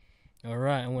All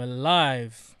right, and we're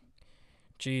live.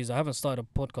 Jeez, I haven't started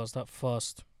a podcast that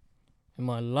fast in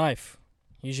my life.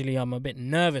 Usually I'm a bit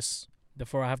nervous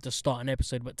before I have to start an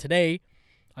episode, but today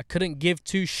I couldn't give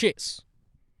two shits.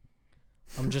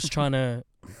 I'm just trying to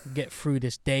get through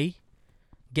this day,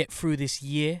 get through this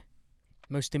year,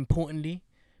 most importantly,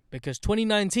 because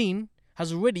 2019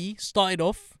 has already started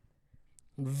off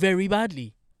very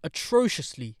badly,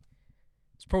 atrociously.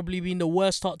 It's probably been the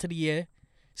worst start to the year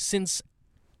since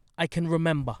I can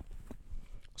remember.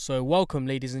 So welcome,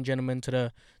 ladies and gentlemen, to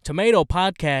the Tomato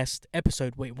Podcast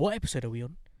episode. Wait, what episode are we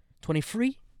on?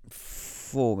 23?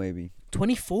 4 maybe.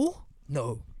 24?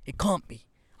 No, it can't be.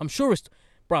 I'm sure it's...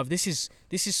 Bruv, this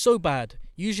is so bad.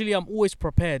 Usually I'm always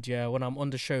prepared, yeah, when I'm on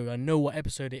the show. I know what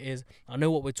episode it is. I know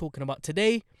what we're talking about.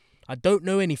 Today, I don't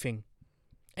know anything.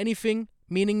 Anything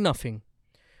meaning nothing.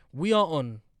 We are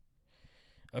on,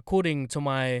 according to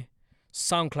my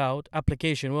SoundCloud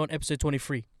application, we're on episode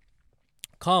 23.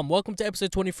 Welcome to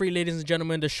episode 23, ladies and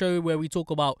gentlemen, the show where we talk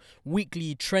about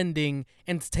weekly trending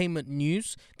entertainment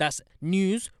news. That's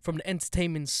news from the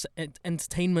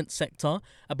entertainment sector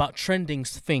about trending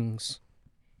things.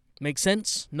 Make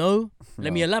sense? No?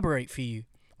 Let me elaborate for you.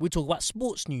 We talk about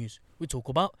sports news. We talk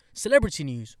about celebrity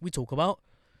news. We talk about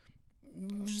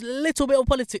little bit of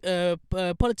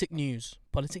political news.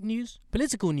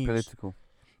 Political.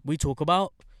 We talk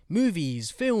about movies,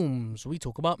 films. We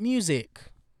talk about music.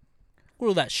 All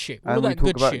of that shit. All And of we that talk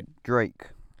good about shit. Drake.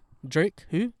 Drake?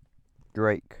 Who?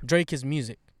 Drake. Drake is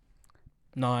music.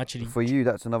 No, actually. For you,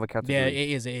 that's another category. Yeah,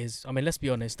 it is. I mean, let's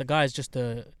be honest. The guy is just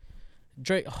a...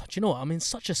 Drake... Oh, do you know what? I'm in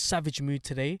such a savage mood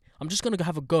today. I'm just going to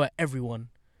have a go at everyone.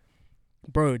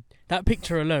 Bro, that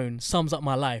picture alone sums up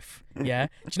my life. Yeah?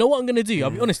 Do you know what I'm going to do? I'll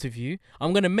be honest with you.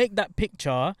 I'm going to make that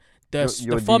picture Your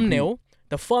the thumbnail...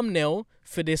 The thumbnail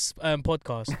for this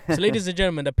podcast. So, ladies and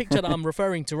gentlemen, the picture that I'm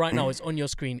referring to right now is on your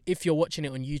screen if you're watching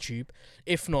it on YouTube.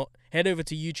 If not, head over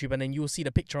to YouTube and then you'll see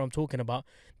the picture I'm talking about.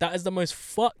 That is the most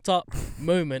fucked up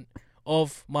moment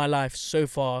of my life so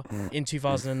far in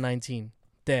 2019.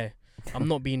 There. I'm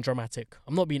not being dramatic.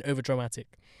 I'm not being over dramatic.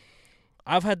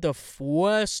 I've had the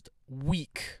worst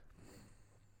week.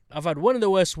 I've had one of the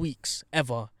worst weeks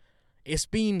ever. It's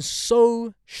been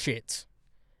so shit.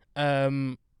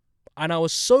 And I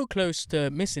was so close to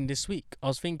missing this week. I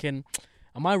was thinking,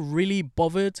 am I really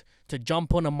bothered to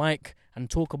jump on a mic and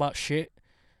talk about shit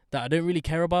that I don't really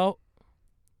care about?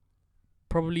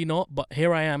 Probably not, but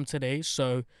here I am today,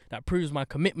 so that proves my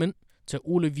commitment to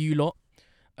all of you lot.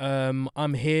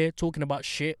 I'm here talking about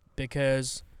shit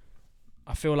because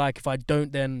I feel like if I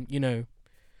don't, then, you know,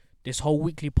 this whole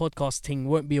weekly podcast thing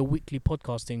won't be a weekly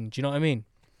podcast thing. Do you know what I mean?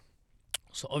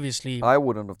 So obviously... I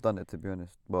wouldn't have done it, to be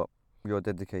honest, but you're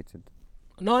dedicated.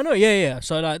 No, I know, yeah.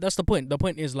 So like, that's the point. The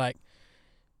point is like,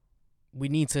 we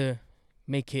need to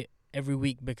make it every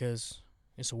week because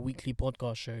it's a weekly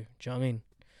podcast show. Do you know what I mean?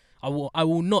 I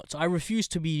will not. I refuse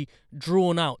to be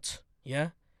drawn out. Yeah,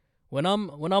 when I'm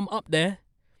up there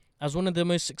as one of the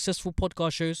most successful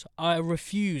podcast shows, I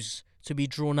refuse to be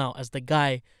drawn out as the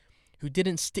guy who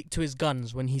didn't stick to his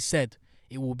guns when he said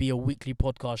it will be a weekly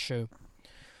podcast show.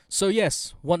 So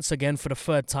yes, once again for the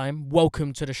third time,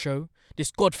 welcome to the show.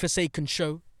 This godforsaken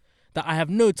show that I have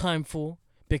no time for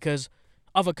because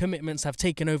other commitments have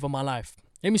taken over my life.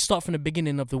 Let me start from the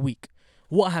beginning of the week.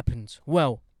 What happened?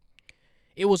 Well,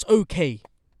 it was okay.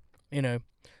 You know,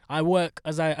 I work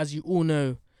as you all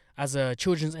know as a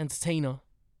children's entertainer.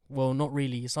 Well, not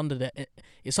really. It's under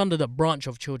the branch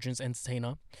of children's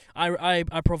entertainer.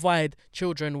 I provide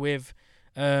children with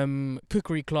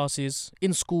cookery classes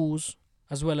in schools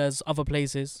as well as other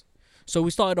places. So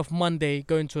we started off Monday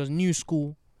going to a new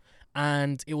school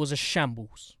and it was a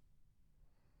shambles.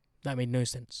 That made no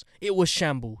sense. It was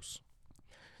shambles.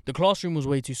 The classroom was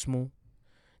way too small.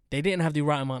 They didn't have the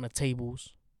right amount of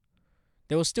tables.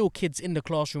 There were still kids in the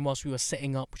classroom whilst we were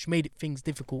setting up, which made things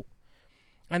difficult.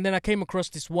 And then I came across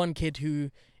this one kid who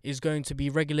is going to be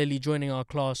regularly joining our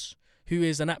class, who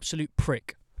is an absolute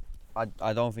prick.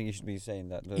 I don't think you should be saying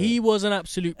that. He was an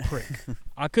absolute prick.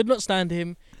 I could not stand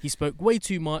him. He spoke way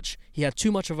too much. He had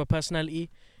too much of a personality.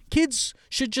 Kids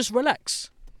should just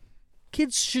relax.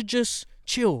 Kids should just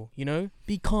chill, you know,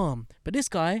 be calm. But this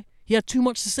guy, he had too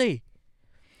much to say.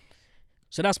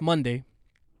 So that's Monday.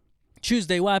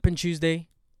 Tuesday, what happened Tuesday?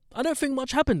 I don't think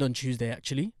much happened on Tuesday,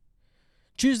 actually.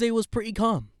 Tuesday was pretty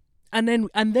calm. And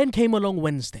then came along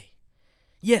Wednesday.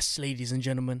 Yes, ladies and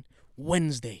gentlemen,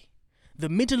 Wednesday. The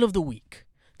middle of the week.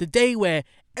 The day where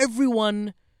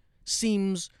everyone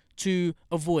seems to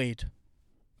avoid.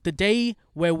 The day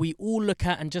where we all look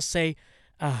at and just say,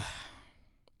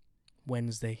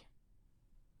 Wednesday.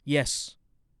 Yes.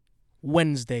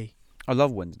 Wednesday. I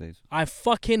love Wednesdays. I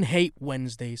fucking hate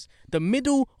Wednesdays. The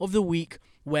middle of the week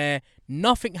where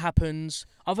nothing happens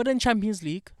other than Champions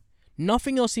League.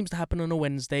 Nothing else seems to happen on a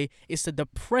Wednesday. It's the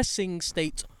depressing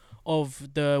state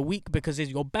of the week because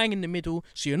you're bang in the middle,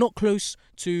 so you're not close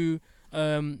to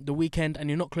the weekend and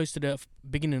you're not close to the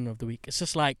beginning of the week. It's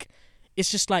just like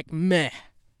meh.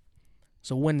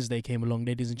 So Wednesday came along,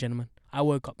 ladies and gentlemen. I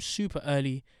woke up super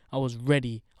early. I was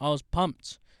ready. I was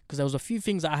pumped because there was a few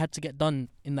things that I had to get done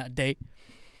in that day,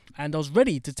 and I was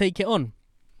ready to take it on.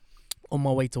 On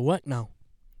my way to work now,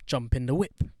 jump in the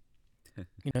whip.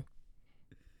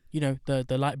 You know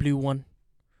the light blue one,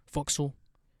 Vauxhall,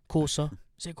 Corsa.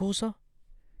 Is it Corsa?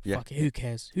 Yeah. Fuck it. Who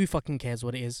cares? Who fucking cares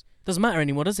what it is? Doesn't matter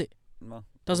anymore, does it? No,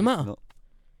 Doesn't matter. not.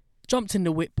 Jumped in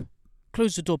the whip,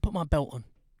 closed the door, put my belt on.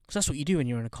 Because that's what you do when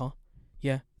you're in a car.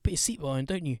 Yeah. Put your seatbelt on,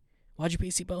 don't you? Why'd you put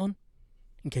your seatbelt on?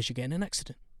 In case you get in an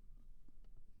accident.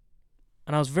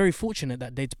 And I was very fortunate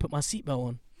that day to put my seatbelt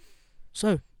on.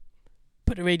 So,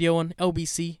 put the radio on,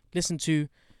 LBC, listen to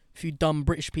a few dumb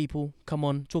British people come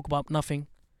on, talk about nothing,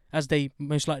 as they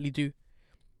most likely do.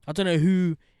 I don't know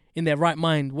who in their right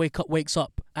mind wakes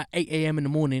up at 8 a.m. in the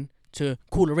morning to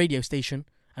call a radio station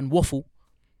and waffle.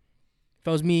 If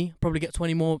that was me, I'd probably get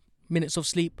 20 more minutes of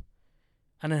sleep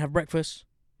and then have breakfast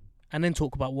and then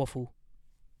talk about waffle.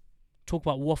 Talk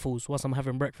about waffles whilst I'm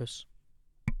having breakfast.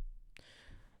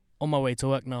 On my way to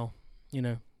work now,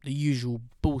 the usual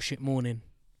bullshit morning.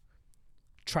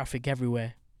 Traffic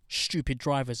everywhere. Stupid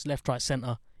drivers, left, right,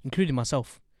 centre, including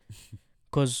myself.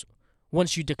 Because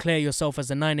once you declare yourself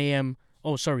as an 8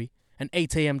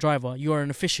 a.m. driver, you are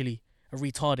officially a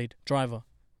retarded driver.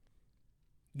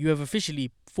 You have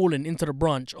officially fallen into the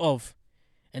branch of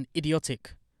an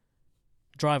idiotic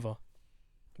driver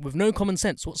with no common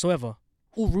sense whatsoever.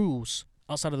 All rules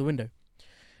outside of the window.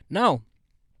 Now,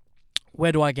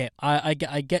 where do I get? I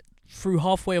get through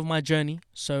halfway of my journey,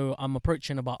 so I'm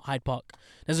approaching about Hyde Park.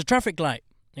 There's a traffic light,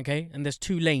 okay, and there's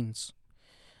 2 lanes.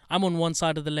 I'm on one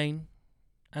side of the lane,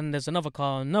 and there's another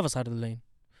car on another side of the lane.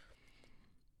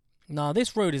 Now,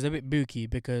 this road is a bit booky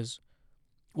because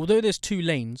although there's 2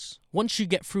 lanes, once you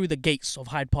get through the gates of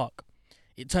Hyde Park,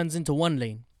 it turns into 1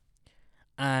 lane.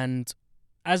 And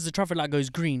as the traffic light goes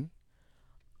green,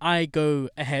 I go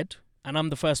ahead, and I'm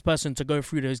the first person to go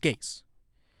through those gates.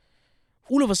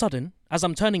 All of a sudden, as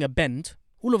I'm turning a bend,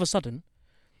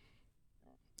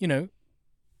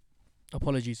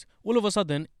 apologies. All of a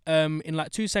sudden, in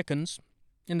like 2 seconds,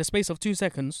 in the space of 2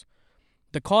 seconds,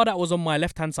 the car that was on my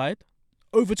left-hand side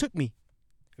overtook me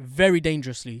very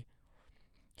dangerously.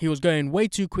 He was going way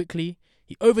too quickly.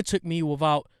 He overtook me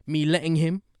without me letting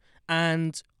him,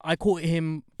 and I caught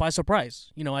him by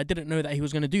surprise. I didn't know that he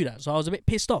was going to do that, so I was a bit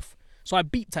pissed off. So I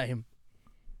beeped at him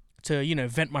to,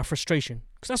 vent my frustration.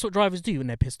 Because that's what drivers do when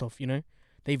they're pissed off, They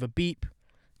either beep,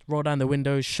 roll down the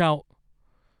windows, shout,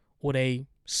 or they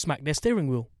smack their steering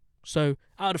wheel. So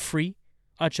out of 3,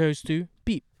 I chose to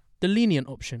beep, the lenient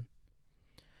option.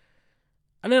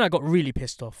 And then I got really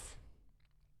pissed off.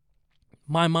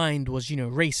 My mind was,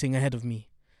 racing ahead of me.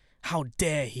 How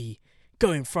dare he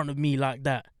go in front of me like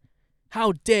that?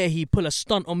 How dare he pull a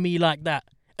stunt on me like that?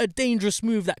 A dangerous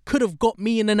move that could have got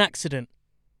me in an accident.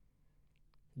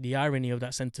 The irony of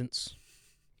that sentence.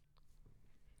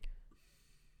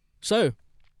 So,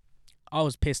 I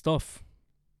was pissed off.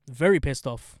 Very pissed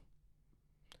off.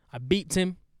 I beeped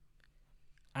him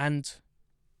and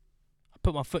I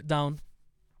put my foot down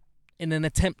in an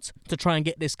attempt to try and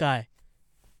get this guy.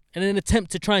 In an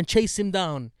attempt to try and chase him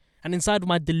down. And inside of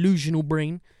my delusional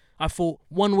brain, I thought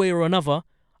one way or another,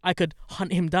 I could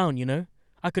hunt him down,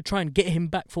 I could try and get him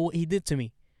back for what he did to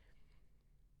me.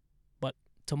 But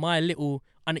to my little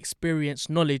unexperienced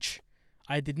knowledge,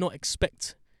 I did not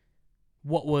expect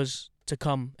what was to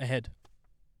come ahead.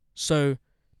 So,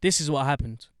 this is what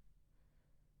happened.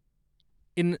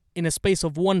 In a space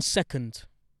of 1 second,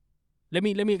 let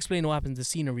me explain what happened, the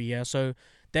scenery, yeah? So,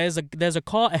 there's a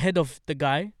car ahead of the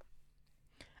guy,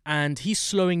 and he's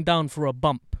slowing down for a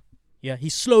bump. Yeah,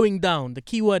 he's slowing down. The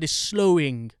key word is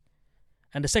slowing.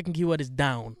 And the second key word is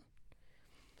down.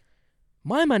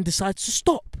 My man decides to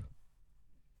stop.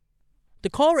 The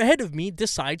car ahead of me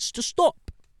decides to stop.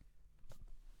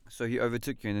 So he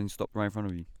overtook you and then stopped right in front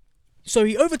of you. So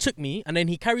he overtook me, and then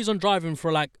he carries on driving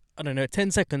for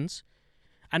 10 seconds.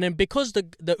 And then because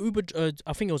the Uber,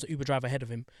 I think it was an Uber driver ahead of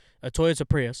him, a Toyota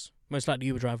Prius, most likely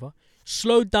Uber driver,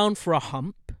 slowed down for a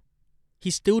hump.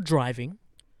 He's still driving.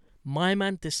 My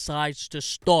man decides to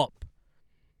stop.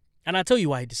 And I tell you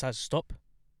why he decides to stop.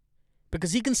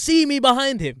 Because he can see me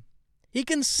behind him. He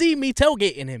can see me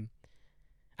tailgating him.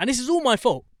 And this is all my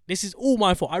fault.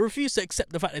 I refuse to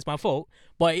accept the fact that it's my fault,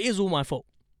 but it is all my fault.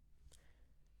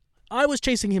 I was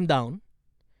chasing him down.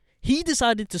 He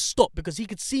decided to stop because he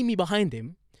could see me behind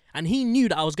him, and he knew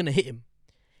that I was going to hit him.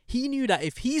 He knew that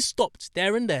if he stopped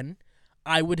there and then,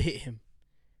 I would hit him.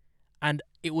 And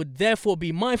it would therefore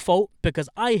be my fault because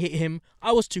I hit him.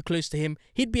 I was too close to him.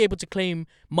 He'd be able to claim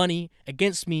money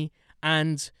against me,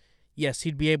 and yes,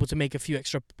 he'd be able to make a few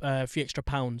extra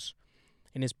pounds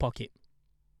in his pocket.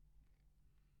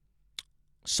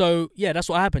 So yeah, that's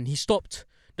what happened. He stopped.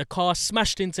 The car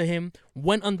smashed into him,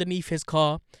 went underneath his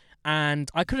car, and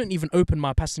I couldn't even open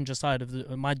my passenger side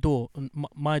of my door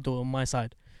on my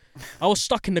side. I was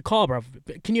stuck in the car, bruv.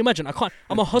 Can you imagine?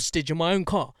 I'm a hostage in my own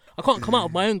car. I can't come out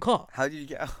of my own car. How did you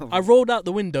get out? I rolled out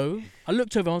the window. I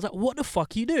looked over and I was like, what the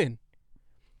fuck are you doing?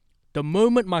 The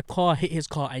moment my car hit his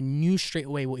car, I knew straight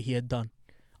away what he had done.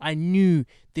 I knew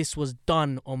this was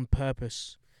done on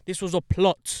purpose. This was a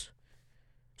plot.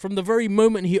 From the very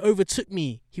moment he overtook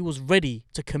me, he was ready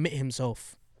to commit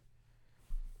himself.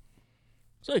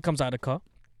 So he comes out of the car.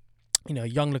 You know,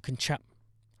 young looking chap.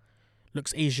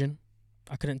 Looks Asian.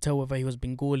 I couldn't tell whether he was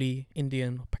Bengali,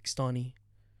 Indian, or Pakistani.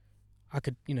 I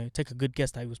could, take a good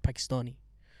guess that he was Pakistani.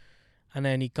 And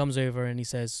then he comes over and he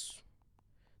says,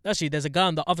 actually, there's a guy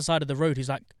on the other side of the road who's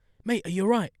like, mate, are you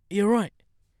alright? Are you alright?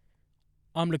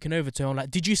 I'm looking over to him, I'm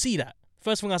like, did you see that?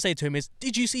 First thing I say to him is,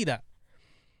 did you see that?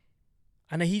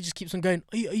 And then he just keeps on going,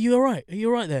 are you alright? Are you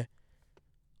alright there?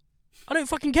 I don't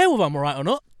fucking care whether I'm alright or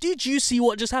not. Did you see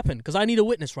what just happened? Because I need a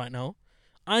witness right now.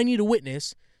 I need a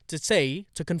witness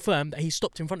to confirm that he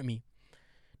stopped in front of me.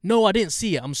 No, I didn't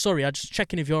see it. I'm sorry. I'm just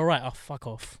checking if you're alright. Oh, fuck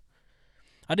off.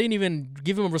 I didn't even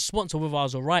give him a response of whether I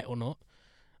was alright or not.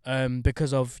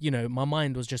 Because of, my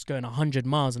mind was just going 100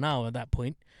 miles an hour at that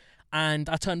point. And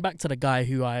I turned back to the guy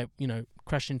who I,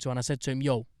 crashed into, and I said to him,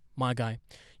 yo, my guy,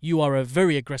 you are a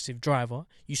very aggressive driver.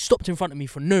 You stopped in front of me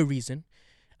for no reason.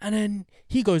 And then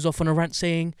he goes off on a rant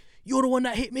saying, you're the one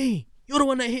that hit me. You're the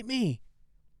one that hit me.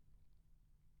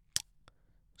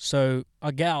 So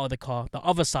I get out of the car. The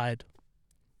other side,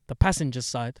 the passenger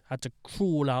side, I had to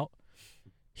crawl out,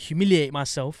 humiliate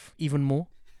myself even more.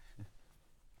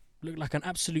 Looked like an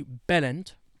absolute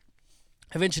bellend.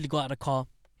 Eventually got out of the car,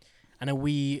 and then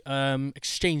we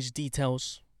exchanged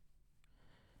details.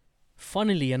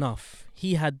 Funnily enough,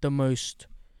 he had the most,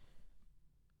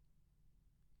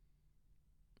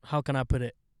 how can I put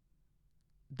it,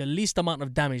 the least amount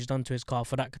of damage done to his car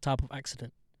for that type of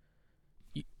accident.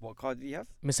 What car did he have?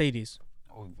 Mercedes.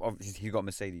 Oh, obviously he got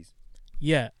Mercedes.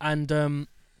 Yeah, and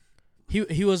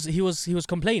he was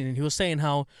complaining. He was saying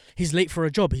how he's late for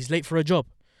a job. He's late for a job.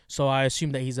 So I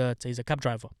assume that he's a cab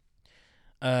driver.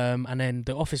 And then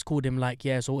the office called him like,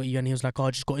 yeah, so what are you? And he was like, oh,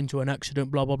 I just got into an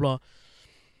accident, blah blah blah.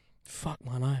 Fuck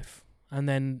my life. And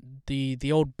then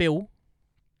the old Bill,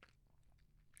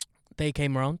 they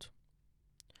came around,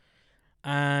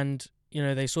 and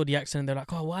they saw the accident. They're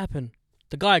like, oh, what happened?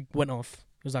 The guy went off.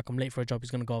 He was like, I'm late for a job.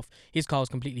 He's gonna go off. His car was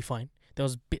completely fine. There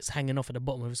was bits hanging off at the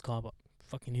bottom of his car, but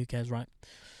fucking who cares, right?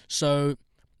 So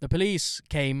the police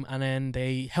came and then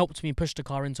they helped me push the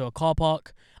car into a car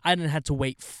park. I then had to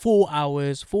wait 4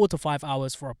 to 5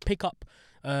 hours for a pickup,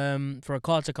 for a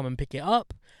car to come and pick it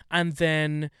up, and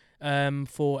then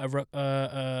for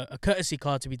a courtesy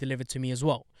car to be delivered to me as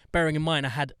well. Bearing in mind I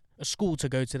had a school to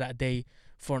go to that day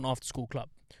for an after-school club,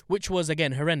 which was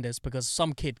again horrendous because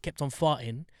some kid kept on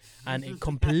farting, and it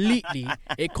completely,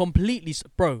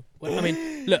 bro. I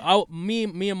mean, look, me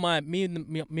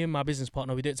and my business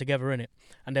partner, we did it together, innit?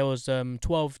 And there was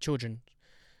 12 children.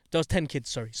 There was 10 kids,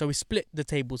 sorry. So we split the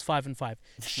tables 5 and 5.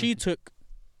 She took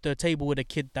the table with a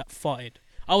kid that farted.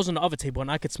 I was on the other table and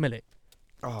I could smell it.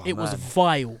 Oh, it was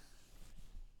vile.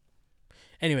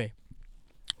 Anyway,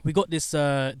 we got this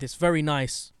very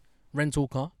nice rental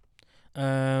car,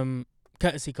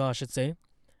 courtesy car, I should say,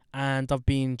 and I've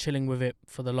been chilling with it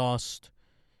for the last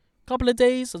couple of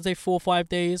days. I'd say 4 or 5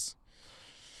 days.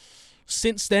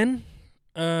 Since then,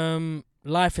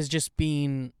 life has just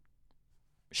been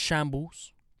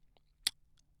shambles.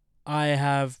 I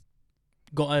have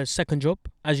got a second job,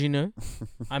 as you know.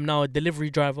 I'm now a delivery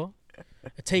driver,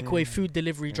 a takeaway food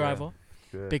delivery driver,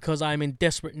 because I'm in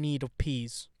desperate need of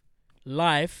peas.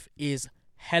 Life is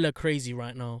hella crazy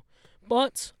right now,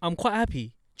 but I'm quite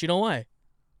happy. Do you know why?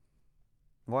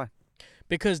 Why?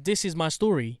 Because this is my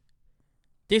story.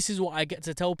 This is what I get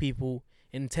to tell people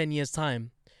in 10 years'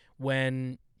 time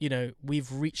when,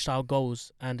 we've reached our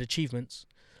goals and achievements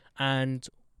and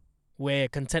we're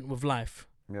content with life.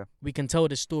 Yeah. We can tell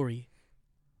this story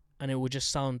and it will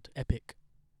just sound epic.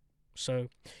 So,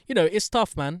 it's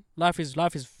tough, man. Life is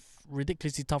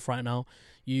ridiculously tough right now.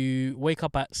 You wake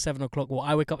up at 7 o'clock. Well,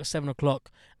 I wake up at 7 o'clock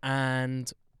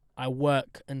and I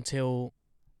work until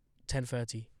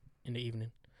 10:30 in the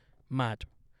evening. mad.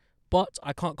 But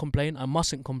I can't complain. I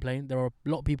mustn't complain. There are a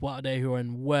lot of people out there who are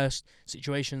in worse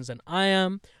situations than I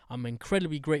am. I'm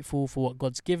incredibly grateful for what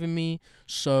God's given me.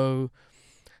 So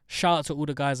shout out to all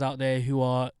the guys out there who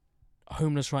are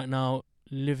homeless right now,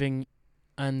 living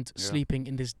and Yeah. sleeping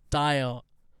in this dire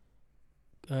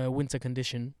winter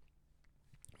condition.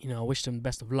 You know, I wish them the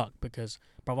best of luck because,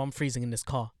 bro, I'm freezing in this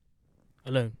car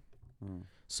alone. Mm.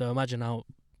 So imagine how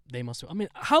they must. I mean,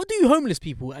 how do homeless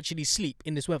people actually sleep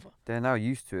in this weather? They're now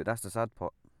used to it. That's the sad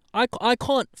part. I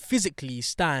can't physically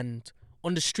stand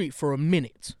on the street for a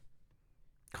minute.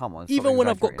 Come on. Even stop when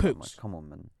I've got exaggerating that coats. much. Come on,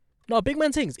 man. No, big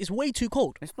man things. It's way too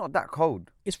cold. It's not that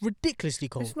cold. It's ridiculously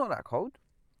cold. It's not that cold.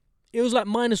 It was like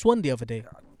 -1 the other day.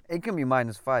 It can be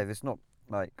 -5. It's not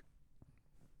like.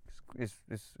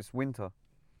 It's winter.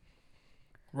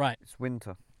 Right. It's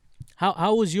winter.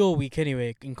 How was your week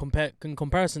anyway in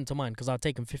comparison to mine? Because I've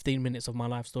taken 15 minutes of my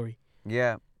life story.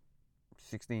 Yeah.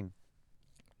 16.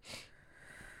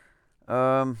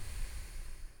 Anything,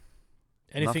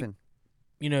 Nothing.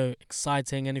 you know,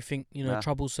 exciting? Anything, you know, Nah.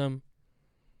 troublesome?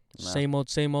 Nah. Same old,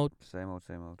 same old. Same old,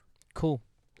 same old. Cool.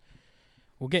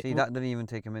 We'll get. See, that didn't even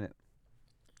take a minute.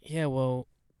 Yeah, well,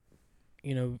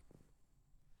 you know,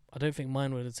 I don't think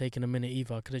mine would have taken a minute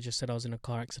either. I could have just said I was in a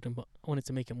car accident, but I wanted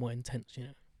to make it more intense, you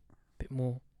know, a bit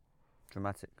more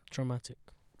Dramatic. dramatic.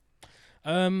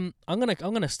 I'm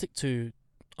gonna stick to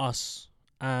us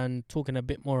and talking a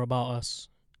bit more about us.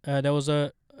 There was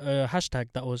a hashtag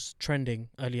that was trending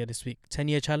earlier this week,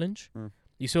 10-year challenge. Mm.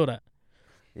 You saw that?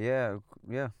 Yeah.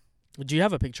 Do you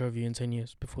have a picture of you in 10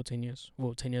 years, before 10 years?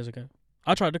 Well, 10 years ago.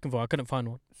 I tried looking for it, I couldn't find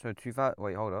one. So 2000.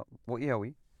 Wait, hold up. What year are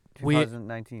we? We-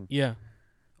 2019. Yeah.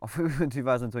 I thought we were in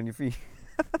 2023.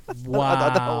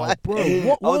 Wow. why. Bro, what I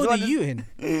was world are wondering- you in?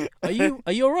 Are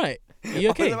you alright? Are you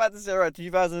I okay? was about to say, right,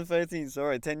 2013.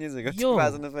 Sorry, 10 years ago. Yo.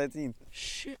 2013.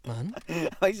 Shit, man. I'm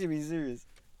actually being serious.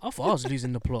 I thought I was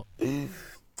losing the plot.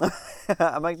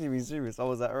 I'm actually being serious. I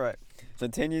was that right? So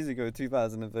 10 years ago,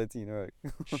 2013. All right.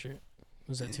 Shit.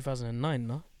 Was that 2009,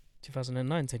 no?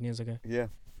 2009, 10 years ago. Yeah.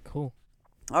 Cool.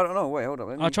 I don't know. Wait, hold up.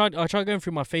 Let me... I tried going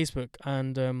through my Facebook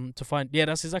and to find. Yeah,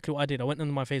 that's exactly what I did. I went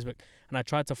into my Facebook and I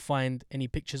tried to find any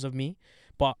pictures of me,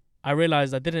 but I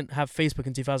realized I didn't have Facebook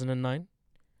in 2009.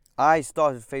 I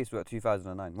started Facebook at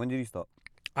 2009. When did you start?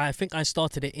 I think I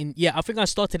started it in. Yeah, I think I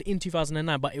started in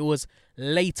 2009, but it was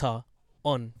later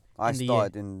on. I In the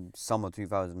started in summer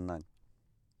 2009.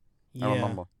 Yeah. I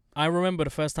remember. I remember the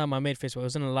first time I made Facebook. It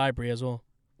was in a library as well.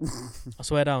 I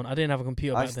swear down. I didn't have a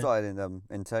computer I back then. started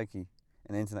in Turkey,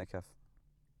 in an internet cafe.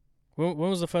 When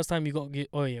was the first time you got?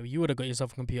 Oh yeah, you would have got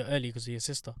yourself a computer early because of your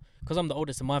sister. Because I'm the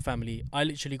oldest in my family. I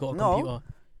literally got a No. computer.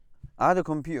 I had a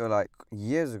computer like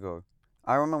years ago.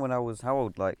 I remember when I was how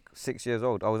old? Like 6 years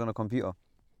old. I was on a computer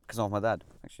because of my dad.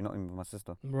 Actually, not even with my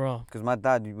sister. Bruh. Because my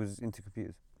dad he was into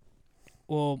computers.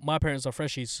 Well, my parents are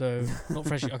freshies, so not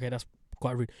freshies. Okay, that's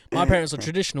quite rude. My parents are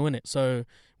traditional, innit? So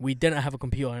we didn't have a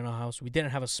computer in our house. We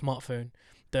didn't have a smartphone.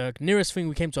 The nearest thing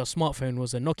we came to a smartphone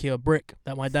was a Nokia brick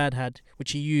that my dad had,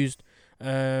 which he used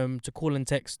to call and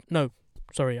text. No,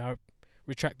 sorry, I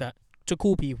retract that. To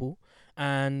call people,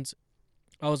 and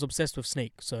I was obsessed with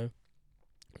Snake. So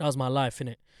that was my life,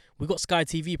 innit? We got Sky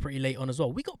TV pretty late on as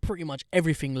well. We got pretty much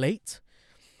everything late.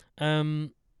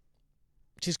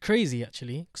 Which is crazy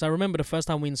actually, because I remember the first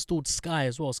time we installed Sky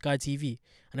as well, Sky TV,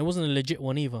 and it wasn't a legit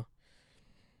one either.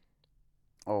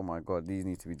 Oh my god, these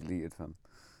need to be deleted, fam.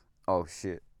 Oh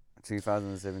shit.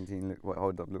 2017. Look, wait,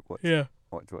 hold up. Look, watch. Yeah,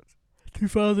 Watch.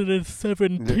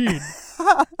 2017.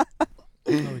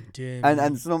 Oh dear. And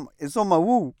man. it's on my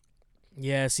wall.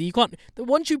 Yeah, see, you can't.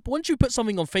 Once you put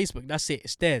something on Facebook, that's it.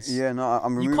 It's theirs. Yeah, no,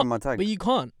 I'm You removing can't- my tag. But you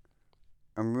can't.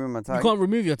 I'm removing my tag. You can't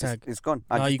remove your tag. It's gone.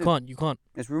 No, you did. can't. You can't.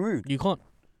 It's removed. You can't.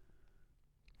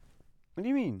 What do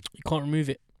you mean? You can't remove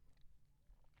it.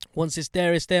 Once it's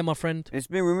there, my friend. It's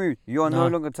been removed. You are no Nah.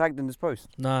 longer tagged in this post.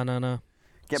 Nah. Get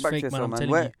It's back fake, to yourself, I'm man.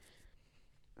 telling Where? you.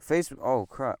 Facebook. Oh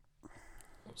crap.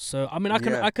 So I mean, I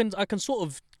Yeah. can sort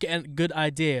of get a good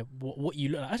idea what you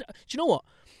look like. Do you know what?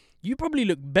 You probably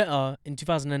look better in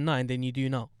 2009 than you do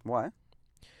now. Why?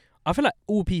 I feel like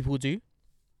all people do.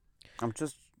 I'm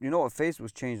just. You know what?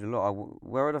 Facebook's changed a lot.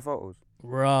 Where are the photos?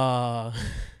 Rah.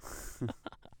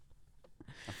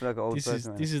 I feel like an old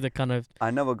person. This is the kind of I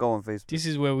never go on Facebook. this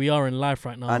is where we are in life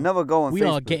right now. I never go on we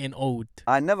Facebook. are getting old.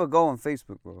 I never go on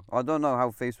Facebook, bro. I don't know how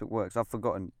Facebook works. I've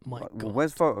forgotten. My Like, God.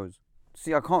 Where's photos?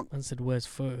 See, I can't. Man said, "Where's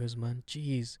photos, man?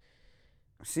 Jeez."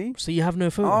 See? So you have no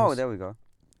photos. Oh, there we go.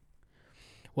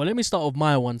 Well, let me start with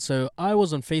my one. So I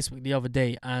was on Facebook the other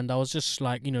day, and I was just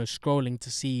like, scrolling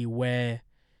to see where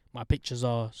my pictures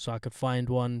are, so I could find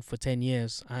one for 10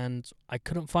 years, and I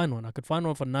couldn't find one. I could find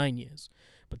one for 9 years,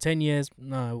 But 10 years,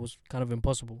 no, it was kind of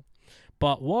impossible.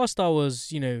 But whilst I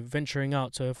was, venturing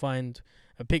out to find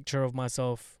a picture of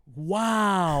myself,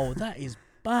 wow, that is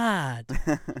bad.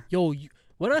 Yo,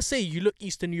 when I say you look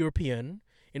Eastern European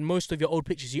in most of your old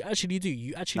pictures, you actually do.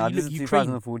 You actually Nah, look this is Ukraine.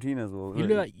 2014 as well. You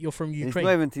look like you're from It's Ukraine.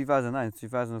 not even 2009. It's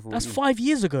 2014. That's 5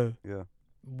 years ago. Yeah.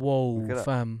 Whoa, Look at that.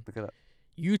 fam. Look at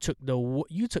You took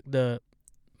the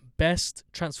best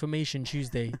transformation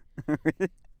Tuesday that.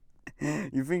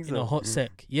 You think in so? a hot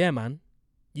sec. Yeah, man.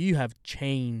 You have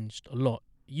changed a lot.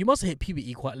 You must have hit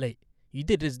puberty quite late. You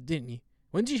did this, didn't you?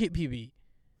 When did you hit puberty?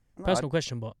 No, Personal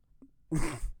question, but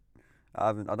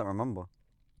I don't remember.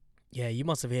 yeah, you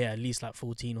must have hit at least like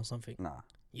 14 or something. Nah.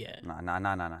 Yeah. Nah.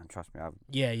 Trust me, I haven't.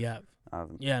 Yeah, you have. I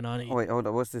haven't. Yeah, no. Oh, wait, hold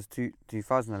on. What's this?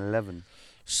 2011.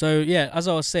 So yeah, as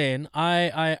I was saying,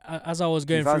 as I was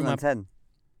going through my 2010.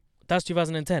 that's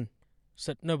 2010.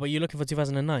 So no, but you're looking for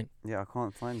 2009. Yeah, I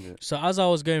can't find it. So as I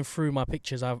was going through my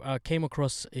pictures, I came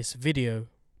across this video,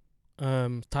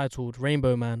 titled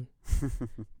 "Rainbow Man,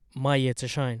 My Year to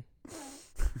Shine."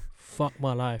 Fuck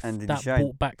my life. And did you That shine?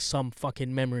 brought back some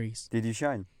fucking memories, Did you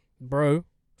shine? bro.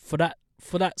 For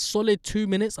that solid 2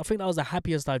 minutes, I think that was the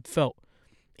happiest I'd felt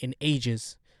in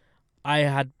ages. I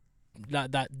had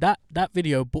that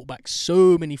video brought back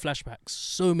so many flashbacks,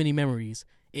 so many memories.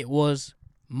 It was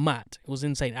mad. It was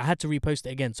insane. I had to repost it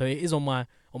again, so it is on my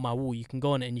wall. You can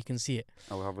go on it and you can see it.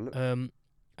 I will have a look.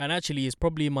 And actually, it's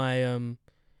probably my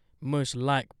most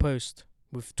liked post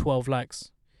with 12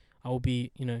 likes. I will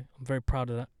be, I'm very proud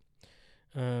of that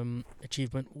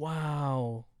achievement.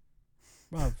 Wow,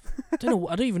 bruv. I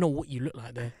don't even know what you look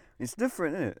like there. It's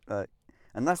different, isn't it? Like,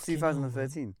 and that's Fucking hell,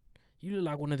 2013. You look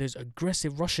like one of those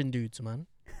aggressive Russian dudes, man.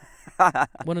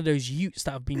 One of those youths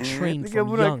that have been trained Look at from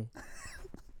Burak. young.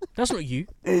 That's not you.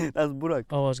 That's Burak.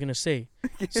 Oh, I was gonna say.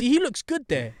 See, he looks good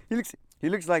there. He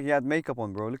looks like he had makeup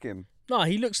on, bro. Look at him. No,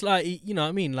 he looks like you know what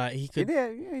I mean. Like he could. Yeah,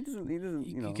 he doesn't. He,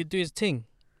 You know. he could do his thing.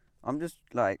 I'm just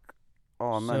like,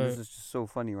 oh man, So- this is just so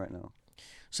funny right now.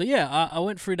 So yeah, I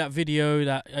went through that video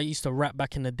that I used to rap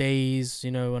back in the days,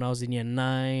 when I was in year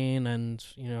 9, and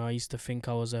I used to think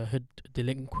I was a hood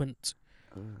delinquent.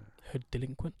 Hood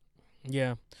delinquent?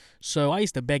 Yeah. So I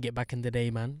used to beg it back in the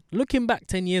day, man. Looking back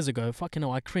 10 years ago, fucking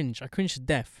hell, I cringe. I cringe to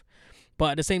death.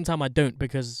 But at the same time, I don't,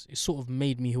 because it sort of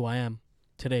made me who I am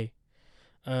today.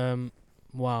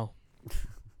 Wow.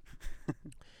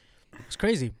 It's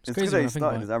crazy. It's It's crazy good that when you I think about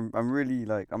started it. this. I'm really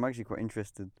like, I'm actually quite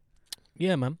interested.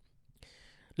 Yeah, man.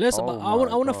 Let's. Oh I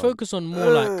want my to God. focus on more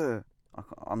like.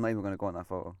 I'm not even gonna go on that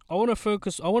photo. I want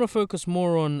to focus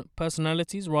more on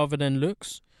personalities rather than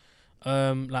looks.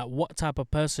 Like what type of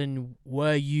person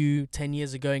were you 10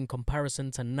 years ago in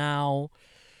comparison to now?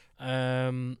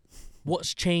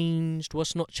 What's changed?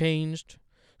 What's not changed?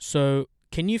 So,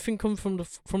 can you think of from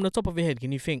the top of your head?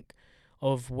 Can you think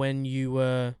of when you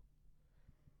were?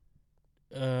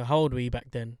 How old were you back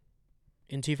then?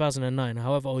 In 2009,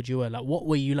 however old you were, like what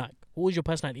were you like? What was your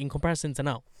personality in comparison to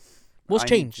now? What's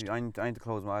changed? I need to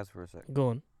close my eyes for a sec. Go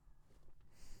on.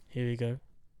 Here we go.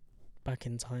 Back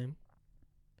in time.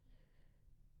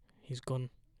 He's gone.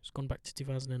 He's gone back to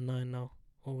 2009 now.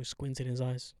 Oh, he's squinting his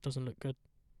eyes. Doesn't look good.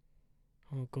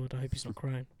 Oh, God. I hope he's not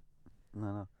crying.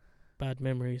 No. Bad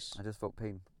memories. I just felt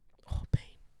pain. Oh,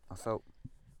 pain. I felt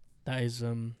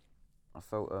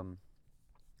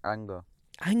anger.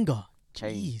 anger.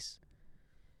 Pain. Jeez.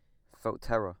 Felt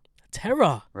terror.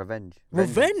 Terror. Revenge.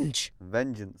 Revenge.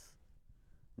 Vengeance.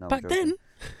 No, I'm Back joking. then.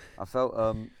 I felt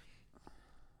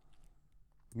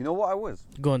you know what I was?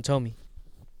 Go on, tell me.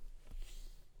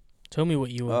 Tell me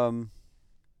what you were. I'm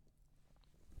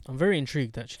very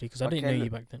intrigued, actually, because I didn't Okay, know you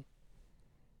look. back then.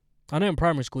 I know in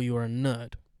primary school you were a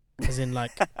nerd. As in,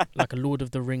 like a Lord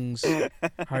of the Rings,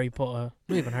 Harry Potter.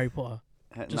 Not even Harry Potter.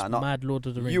 Just mad Lord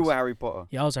of the Rings. You were Harry Potter.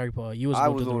 Yeah, I was Harry Potter. You was I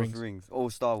Lord was of the Lord Rings. of the Rings. All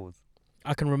Star Wars.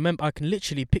 I can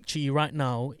literally picture you right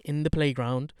now in the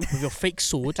playground with your fake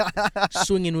sword,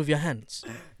 swinging with your hands.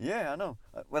 Yeah, I know.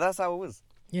 Well, that's how it was.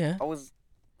 Yeah.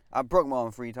 I broke my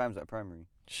arm 3 times at primary.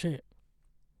 Shit.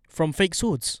 From fake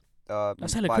swords.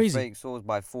 That's hella by crazy. fake swords,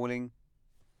 by falling.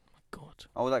 God.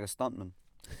 I was like a stuntman.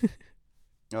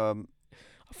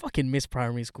 I fucking miss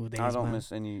primary school days, I don't man.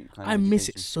 miss any kind I of miss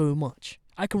it education. so much.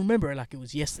 I can remember it like it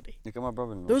was yesterday. Look at my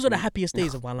brother-in-law. Those are the happiest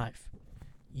days of my life.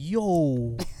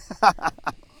 Yo.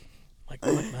 My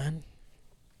God, man.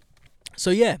 So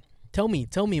yeah, tell me,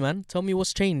 man. Tell me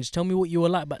what's changed. Tell me what you were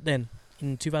like back then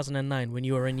in 2009 when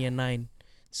you were in year 9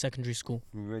 secondary school.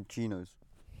 Red chinos.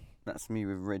 That's me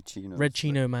with red chinos. Red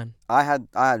chino, man. I had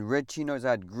red chinos.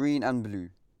 I had green and blue.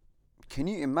 Can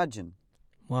you imagine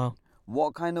Wow.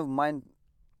 what kind of mind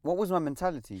what was my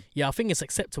mentality? Yeah, I think it's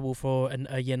acceptable for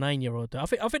a year 9-year-old. I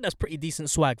think that's pretty decent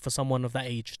swag for someone of that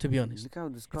age, to be honest. Look how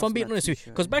If disgusting I'm being that honest with you,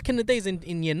 t-shirt because is. back in the days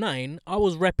in year 9, I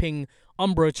was repping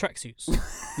Umbro tracksuits,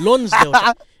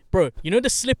 Lonsdale, bro. You know the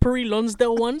slippery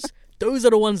Lonsdale ones? Those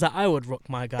are the ones that I would rock,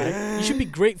 my guy. You should be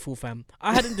grateful, fam.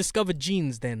 I hadn't discovered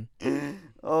jeans then.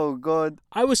 Oh God.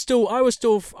 I was still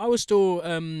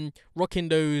rocking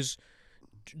those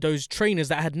trainers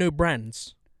that had no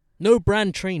brands, no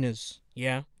brand trainers.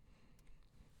 Yeah,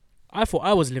 I thought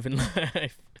I was living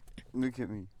life. Look at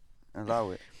me.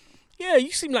 Allow it. Yeah,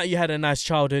 you seem like you had a nice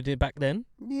childhood back then.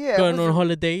 Yeah. Going it on was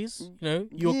holidays, you know,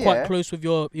 you were quite Yeah. close with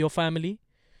your family.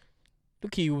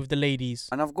 Look at you with the ladies.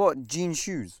 and I've got jean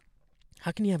shoes.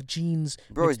 How can you have jeans?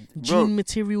 Bro, with it's, jean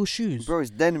material shoes. bro, it's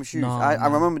denim shoes. Nah, I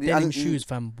man, remember the denim and- shoes,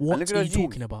 fam. What look at are you those jeans.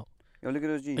 talking about? Yo, look at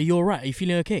those jeans. Are you alright? Are you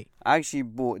feeling okay? I actually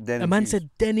bought denim A man shoes. said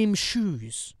denim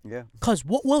shoes. Yeah. Cuz,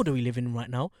 what world are we living in right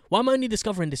now? Why am I only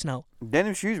discovering this now?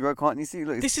 Denim shoes, bro. Can't you see?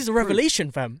 Look, it's This is a proof.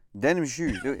 revelation, fam. Denim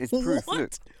shoes. It's proof. What?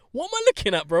 Look. What am I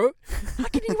looking at, bro? How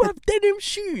can you have denim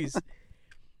shoes?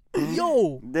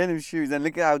 Yo, Denim shoes. And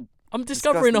look at how I'm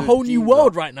discovering a those whole new jeans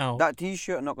world are. right now. that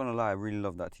t-shirt. Not gonna lie, I really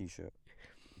love that t-shirt.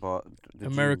 But the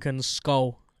jeans- American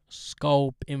skull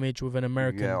image with an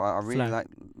American Yeah, I really flag. like.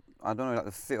 I don't know. Like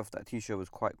the fit of that t-shirt was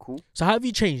quite cool. So how have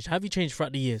you changed? How have you changed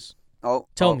throughout the years?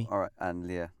 Tell me. All right, and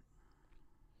yeah.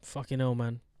 Fucking hell,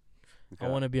 man. Okay. I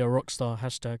want to be a rock star.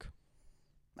 Hashtag.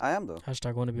 I am though. Hashtag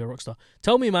I want to be a rock star.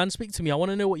 Tell me, man. Speak to me. I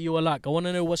want to know what you were like. I want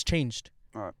to know what's changed.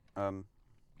 All right.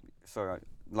 Sorry.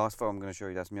 Last photo I'm gonna show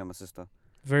you. That's me and my sister.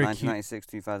 Very cute. 1996,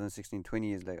 2016, 20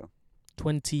 years later.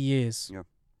 20 years. Yeah.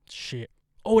 Shit.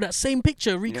 Oh, that same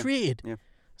picture recreated. yeah.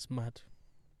 It's mad.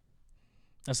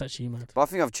 That's actually mad. But I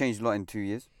think I've changed a lot in 2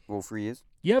 years. Well, 3 years.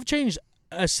 You have changed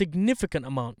a significant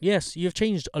amount. Yes, you have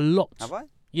changed a lot. Have I?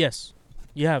 Yes,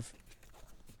 you have.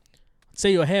 I'd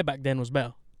say your hair back then was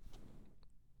better.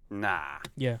 Nah.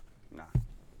 Yeah.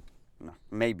 Nah.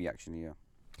 Maybe actually, yeah.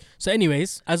 So,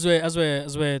 anyways, as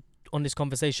we're on this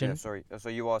conversation, Yeah, sorry. So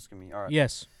you asking me? All right.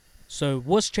 yes. So,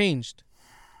 what's changed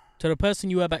to the person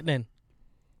you were back then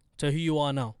to who you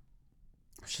are now?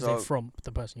 I should So say from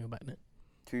the person you were back then.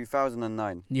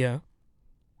 2009. Yeah.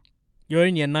 You're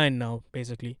in year 9 now,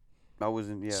 basically. I was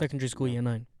in Secondary school, yeah. year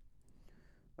 9.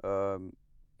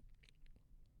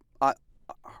 I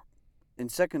in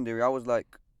secondary I was like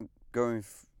going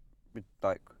with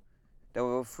like there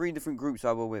were 3 different groups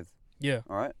I were with. Yeah.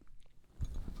 All right.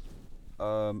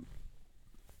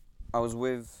 I was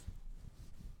with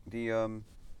the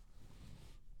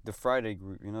Friday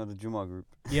group, you know, the Juma group.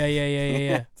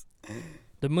 Yeah.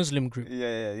 The Muslim group.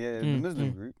 Yeah. The Mm,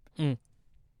 Muslim mm, group. mm.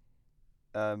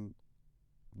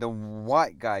 The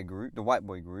white guy group, the white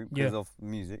boy group, because Yeah. of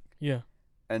music, Yeah.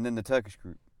 and then the Turkish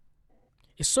group.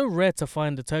 It's so rare to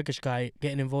find the Turkish guy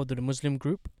getting involved with the Muslim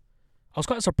group. I was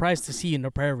quite surprised to see you in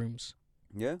the prayer rooms.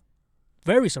 Yeah.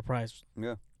 Very surprised.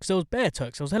 Yeah. Because there was bare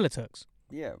Turks. There was hella Turks.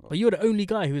 Yeah. But you were the only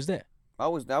guy who was there.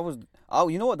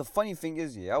 You know what the funny thing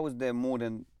is? Yeah, I was there more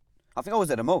than. I think I was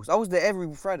there the most. I was there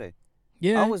every Friday.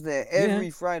 Yeah. I was there every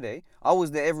Friday. I was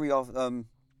there every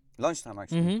lunchtime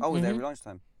actually. Mhm, I was there mhm. every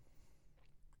lunchtime.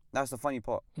 That's the funny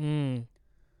part. Mm.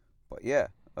 But yeah,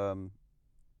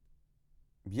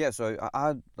 so I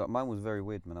had like, mine was very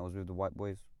weird, man. I was with the white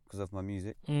boys because of my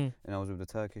music, Mm. and I was with the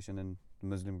Turkish and then the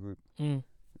Muslim group. Mm.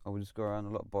 I would just go around a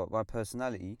lot, but my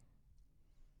personality,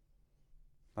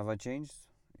 have I changed?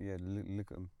 Yeah,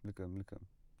 look at them.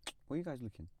 Where are you guys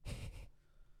looking?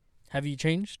 Have you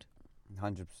changed?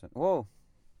 100%. Whoa.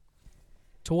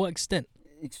 To what extent?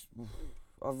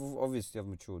 I've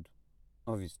matured.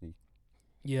 Obviously.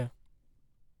 Yeah.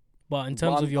 But in But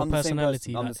terms I'm- of your I'm the same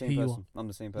personality, person. I'm like the same who you person. I'm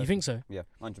the same are. person. You think so? Yeah,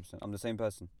 100%. I'm the same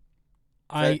person.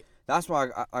 I That's why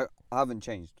I haven't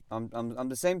changed. I'm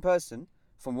the same person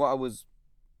from what I was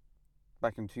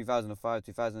back in 2005,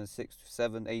 2006,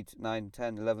 7, 8, 9,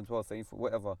 10, 11, 12, 13,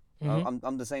 whatever. Mhm.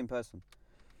 I'm the same person.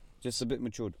 Just a bit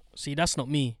matured. see that's not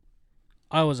me.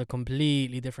 I was a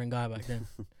completely different guy back then.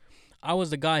 I was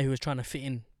the guy who was trying to fit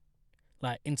in,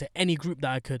 like into any group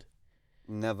that I could.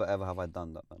 Never ever have I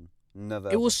done that, man. Never.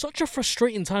 It was such a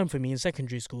frustrating time for me in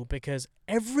secondary school because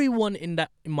everyone in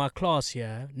my class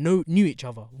here knew each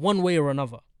other one way or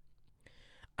another,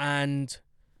 and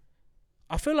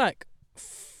I feel like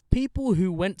people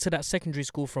who went to that secondary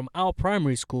school from our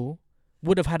primary school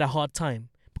would have had a hard time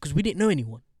because we didn't know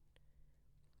anyone.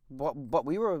 But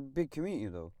we were a big community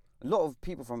though. A lot of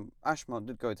people from Ashmount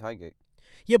did go to Highgate.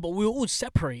 Yeah, but we were all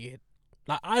separated.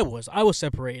 Like I was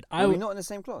separated. Were we not in the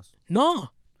same class? Nah,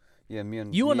 Yeah, me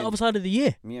and you me on the and- other side of the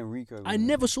year. Me and Rico. I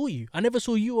never saw you. I never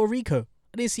saw you or Rico.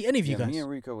 I didn't see any of you Yeah, guys. me and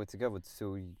Rico were together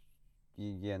till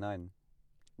year 9.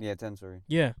 Yeah, 10, sorry.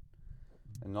 Yeah.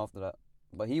 And after that,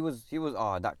 but he was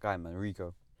that guy, man,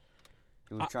 Rico.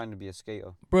 He was trying to be a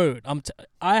skater. Bro,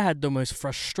 I had the most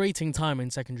frustrating time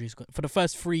in secondary school for the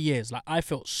first 3 years. Like, I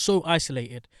felt so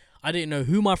isolated. I didn't know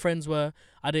who my friends were.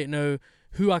 I didn't know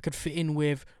who I could fit in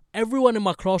with. Everyone in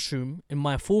my classroom, in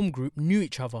my form group, knew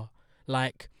each other.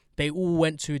 Like, they all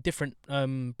went to different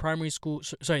primary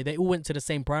schools. Sorry, they all went to the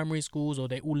same primary schools, or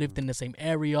they all lived in the same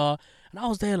area. And I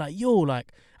was there like, yo,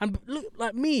 like, and look,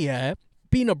 like me, yeah,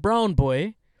 being a brown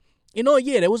boy, in our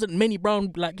year, there wasn't many brown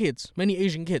black kids, many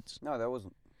Asian kids. No, there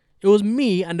wasn't. It was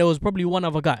me, and there was probably one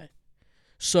other guy.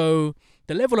 So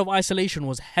the level of isolation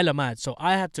was hella mad. So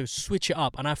I had to switch it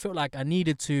up, and I felt like I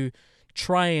needed to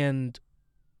try and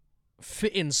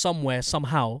fit in somewhere,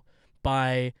 somehow,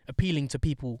 by appealing to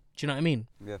people. Do you know what I mean?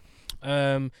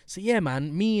 Yeah. So yeah,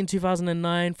 man, me in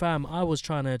 2009, fam, I was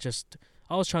trying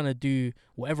to do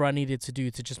whatever I needed to do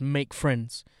to just make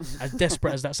friends. As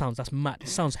desperate as that sounds, that's mad. It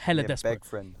sounds hella desperate. Beg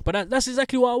friend. But that's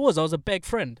exactly what I was. I was a beg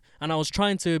friend. And I was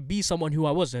trying to be someone who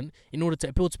I wasn't in order to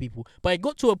appeal to people. But it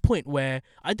got to a point where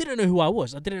I didn't know who I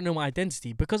was. I didn't know my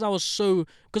identity. Because I was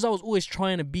always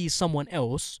trying to be someone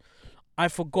else, I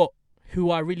forgot who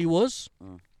I really was.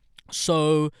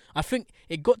 So I think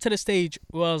it got to the stage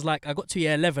where I was like, I got to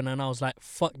year 11 and I was like,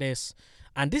 fuck this.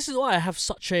 And this is why I have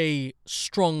such a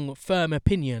strong, firm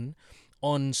opinion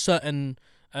on certain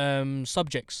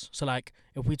subjects. So like,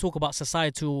 if we talk about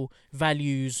societal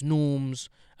values, norms,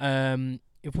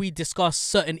 if we discuss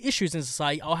certain issues in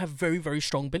society, I'll have very, very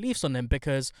strong beliefs on them,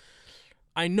 because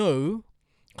I know,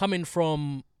 coming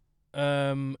from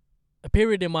a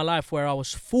period in my life where I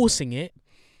was forcing it,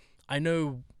 I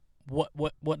know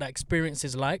what that experience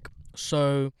is like.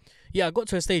 So yeah, I got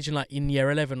to a stage in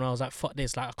year 11 where I was like, fuck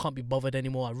this, like, I can't be bothered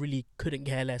anymore. I really couldn't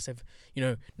care less if,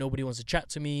 nobody wants to chat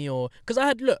to me, or because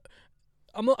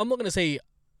I'm not gonna say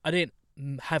I didn't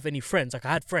have any friends. Like,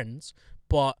 I had friends,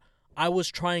 but I was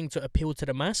trying to appeal to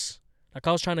the mass. Like,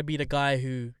 I was trying to be the guy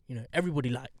who everybody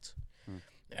liked.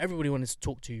 Everybody wanted to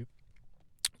talk to.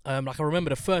 Like, I remember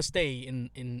the first day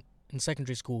in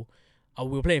secondary school, we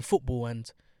were playing football,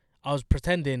 and I was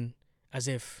pretending as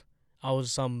if I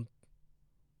was some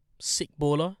sick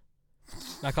baller.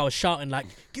 Like, I was shouting, like,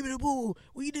 give me the ball,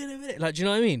 what you doing over there? Like, do you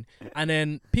know what I mean? And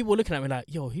then people were looking at me like,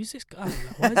 yo, who's this guy?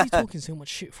 Like, why is he talking so much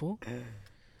shit for?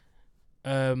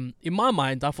 In my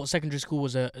mind, I thought secondary school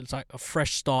it's like a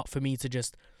fresh start for me to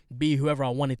just be whoever I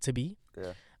wanted to be.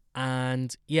 Yeah.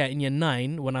 And yeah, in year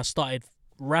 9, when I started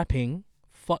rapping,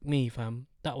 fuck me, fam,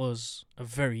 that was a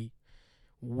very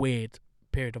weird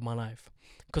period of my life.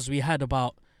 Because we had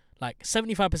about like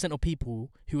 75% of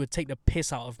people who would take the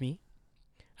piss out of me,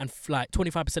 and like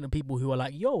 25% of people who are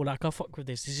like, yo, like, I fuck with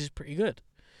this is pretty good.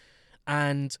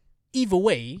 And either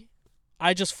way,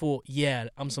 I just thought, yeah,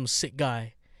 I'm some sick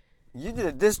guy. You did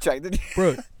a diss track, didn't you?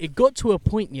 Bro, it got to a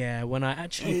point, yeah, when I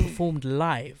actually performed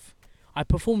live. I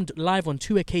performed live on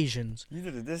 2 occasions. You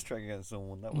did a diss track against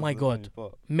someone. That was My God,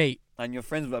 mate. And you're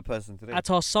friends with that person today. At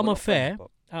our summer fair,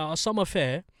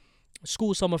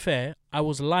 school summer fair, I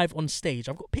was live on stage.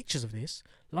 I've got pictures of this.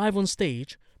 Live on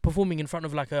stage, performing in front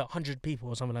of like 100 people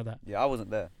or something like that. Yeah, I wasn't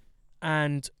there.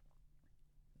 And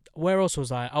where else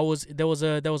was I? There was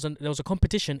a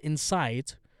competition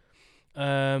inside,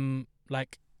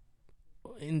 like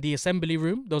in the assembly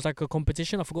room. There was like a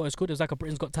competition. I forgot what it's called. It was like a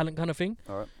Britain's Got Talent kind of thing.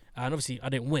 All right. And obviously I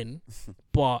didn't win,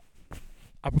 but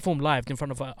I performed live in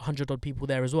front of 100 odd people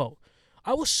there as well.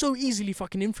 I was so easily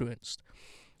fucking influenced.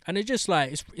 And it just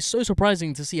like, it's so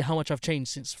surprising to see how much I've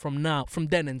changed since from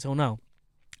then until now.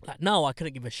 Like, now I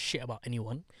couldn't give a shit about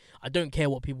anyone. I don't care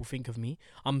what people think of me.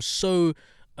 I'm so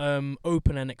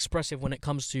open and expressive when it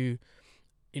comes to,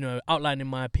 outlining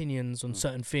my opinions on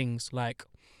certain things. Like,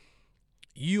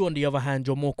 you, on the other hand,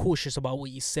 you're more cautious about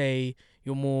what you say.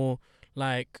 You're more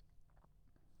like,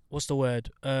 what's the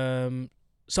word?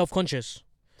 Self-conscious.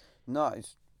 No,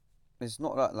 it's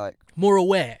not that, like, more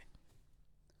aware.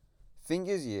 Thing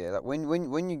is, yeah, like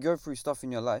when you go through stuff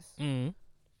in your life, you're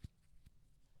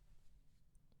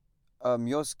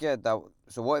scared that,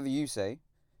 so whatever you say,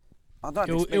 I don't.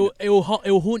 It'll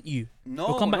haunt you. No,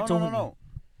 it'll come back to haunt you.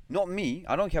 Not me.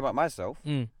 I don't care about myself.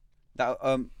 That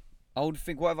I would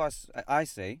think whatever I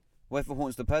say, whatever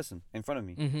haunts the person in front of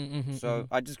me. So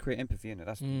I just create empathy in it.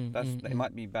 It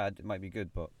might be bad, it might be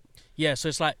good, but yeah. So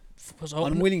it's like,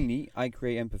 unwillingly, I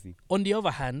create empathy. On the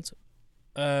other hand,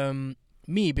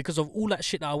 me, because of all that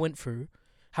shit that I went through,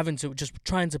 having to just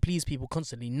trying to please people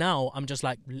constantly, now I'm just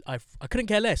like, I couldn't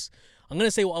care less. I'm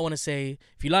gonna say what I want to say.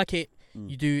 If you like it,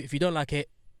 you do. If you don't like it,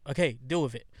 okay, deal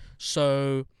with it.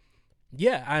 So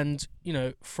yeah, and you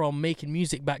know, from making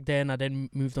music back then, I then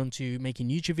moved on to making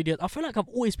YouTube videos. I feel like I've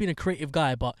always been a creative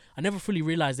guy, but I never fully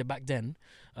realized it back then,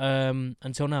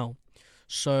 until now.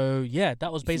 So yeah,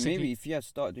 that was basically. Maybe if you had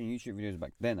started doing YouTube videos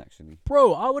back then, actually,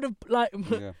 bro, I would have like,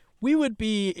 yeah. we would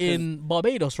be in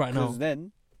Barbados right now. Because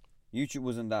then, YouTube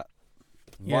wasn't that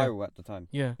viral at the time.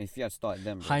 Yeah. If you had started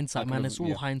them, bro, hindsight, man. It's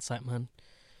all hindsight, man.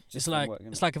 Just It's like work,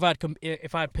 it's like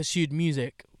if I had pursued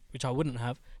music, which I wouldn't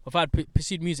have, if I had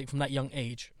pursued music from that young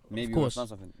age, maybe of course. You would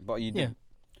have done something, but you didn't.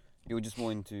 You were just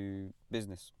more into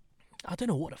business. I don't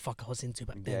know what the fuck I was into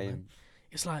back then, Yeah. man.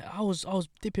 It's like I was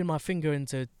dipping my finger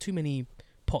into too many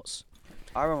pots.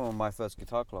 I remember my first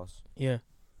guitar class. Yeah.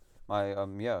 My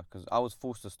because I was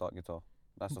forced to start guitar.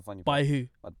 That's the funny part. By who?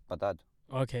 My dad.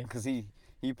 Okay. Because he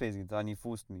plays guitar and he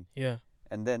forced me. Yeah.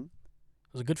 And then.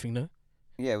 It was a good thing, though.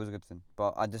 Yeah, it was a good thing,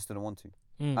 but I just didn't want to.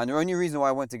 Mm. And the only reason why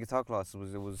I went to guitar class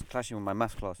was it was clashing with my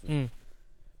maths classes. Mm.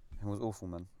 It was awful,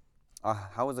 man.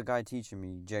 How was a guy teaching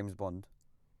me James Bond,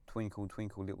 Twinkle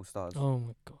Twinkle Little Stars? Oh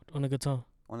my god, on a guitar.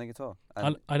 On a guitar.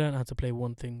 I don't know how to play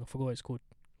one thing. I forgot what it's called.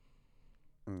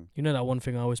 You know that one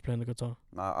thing I always play on the guitar.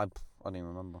 I don't even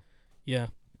remember. Yeah,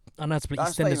 I know how to play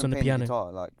That's EastEnders on the piano.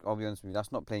 Guitar. Like, I'll be honest with you,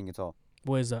 that's not playing guitar.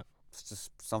 What is that? It's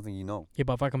just something you know. Yeah,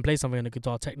 but if I can play something on the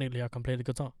guitar, technically I can play the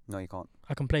guitar. No, you can't.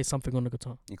 I can play something on the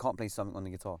guitar. You can't play something on the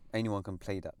guitar. Anyone can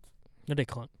play that. No, they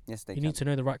can't. Yes, they You can. need to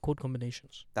know the right chord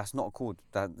combinations. That's not a chord.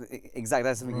 Exactly,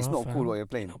 that's the thing. It's not a chord what you're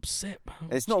playing. I'm upset, man.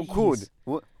 It's not a chord.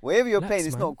 Whatever you're Relax, playing,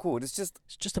 it's man. not a chord. It's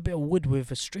just a bit of wood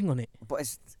with a string on it. But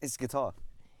it's guitar.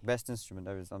 Best instrument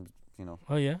there is. You know.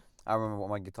 Oh yeah. I remember what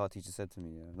my guitar teacher said to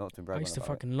me. Not to brag. I used to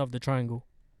about fucking love the triangle.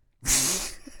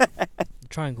 The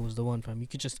triangle was the one, fam. You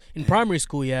could just in primary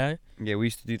school, yeah. Yeah, we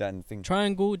used to do that in the thing.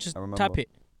 Triangle, just tap it.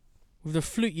 With the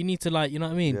flute, you need to like, you know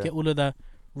what I mean? Yeah. Get all of the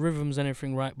rhythms and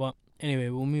everything right. But anyway,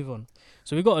 we'll move on.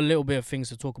 So we got a little bit of things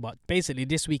to talk about. Basically,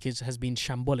 this week has been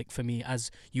shambolic for me,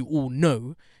 as you all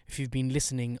know, if you've been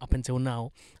listening up until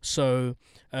now. So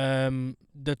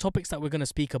the topics that we're going to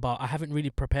speak about, I haven't really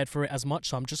prepared for it as much.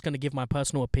 So I'm just going to give my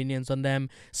personal opinions on them,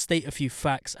 state a few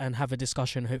facts, and have a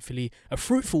discussion, hopefully a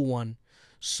fruitful one.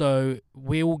 So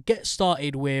we'll get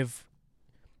started with,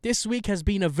 this week has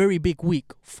been a very big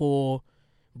week for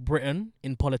Britain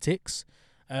in politics.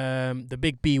 The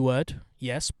big B word,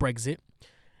 yes, Brexit.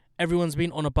 Everyone's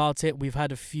been on about it. We've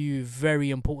had a few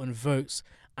very important votes,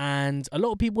 and a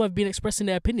lot of people have been expressing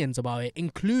their opinions about it,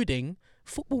 including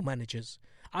football managers.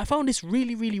 I found this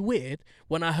really, really weird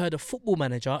when I heard a football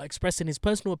manager expressing his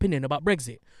personal opinion about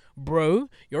Brexit. Bro,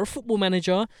 you're a football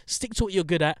manager. Stick to what you're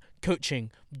good at,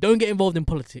 coaching. Don't get involved in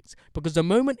politics. Because the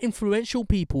moment influential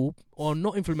people, or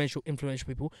not influential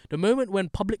people, the moment when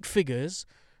public figures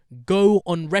go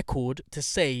on record to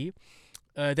say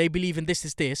they believe in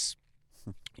this,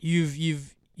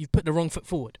 you've put the wrong foot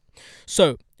forward.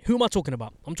 So, who am I talking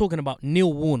about? I'm talking about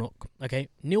Neil Warnock, okay?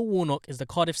 Neil Warnock is the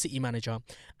Cardiff City manager,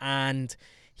 and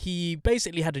he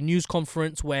basically had a news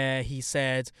conference where he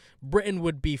said Britain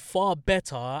would be far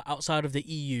better outside of the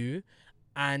EU,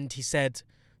 and he said,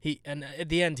 and at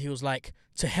the end he was like,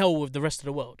 to hell with the rest of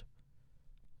the world.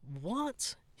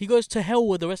 What? He goes, to hell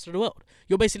with the rest of the world.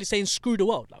 You're basically saying screw the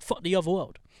world, like fuck the other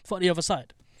world, fuck the other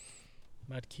side.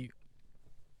 Mad cute.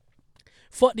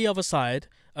 Fuck the other side.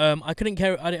 I couldn't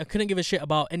give a shit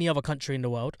about any other country in the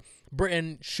world.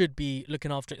 Britain should be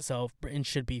looking after itself. Britain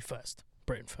should be first.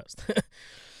 Britain first.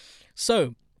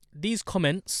 So these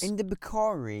comments in the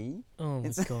Bakari. Oh my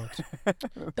god.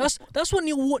 That's what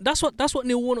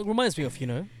Neil Warnock reminds me of. You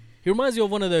know, he reminds me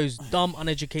of one of those dumb,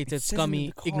 uneducated,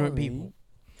 scummy, ignorant people.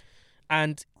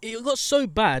 And it got so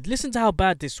bad. Listen to how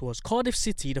bad this was. Cardiff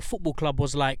City, the football club,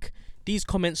 was like, these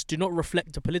comments do not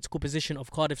reflect the political position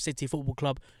of Cardiff City Football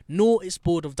Club, nor its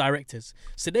board of directors.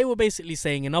 So they were basically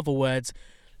saying, in other words,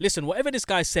 listen, whatever this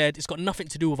guy said, it's got nothing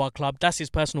to do with our club. That's his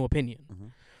personal opinion. Mm-hmm.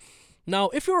 Now,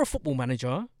 if you're a football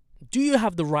manager, do you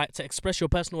have the right to express your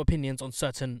personal opinions on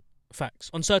certain facts,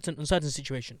 on certain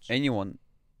situations? Anyone?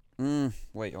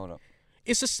 Wait, hold up.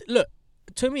 It's just, look,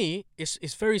 to me,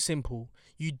 it's very simple.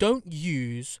 You don't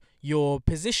use your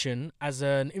position as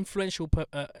an influential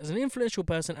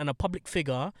person and a public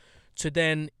figure to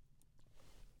then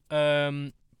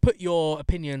put your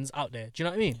opinions out there. Do you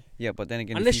know what I mean? Yeah, but then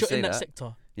again, unless if you you're in say that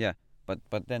sector. Yeah, but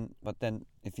then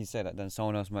if you say that, then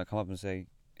someone else might come up and say,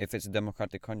 if it's a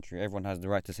democratic country, everyone has the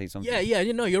right to say something. Yeah,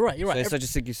 you're right. So it's such a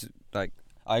sticky, like,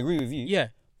 I agree with you. Yeah.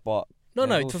 But no,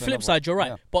 to the flip side, you're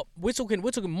right. Yeah. But we're talking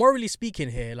morally speaking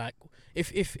here. Like,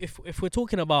 if we're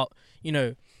talking about, you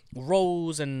know,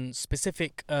 roles and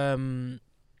specific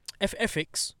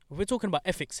ethics, if we're talking about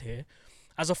ethics here,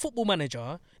 as a football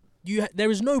manager,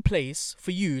 there is no place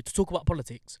for you to talk about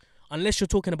politics. unless you're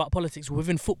talking about politics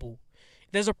within football.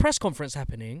 There's a press conference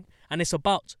happening and it's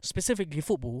about specifically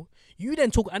football. You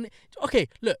then talk and okay,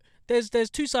 look, there's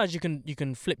two sides you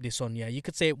can flip this on. Yeah, you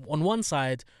could say on one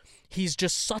side, he's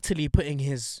just subtly putting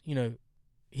his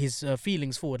his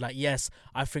feelings forward. Like, yes,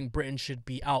 I think Britain should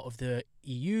be out of the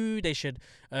EU. They should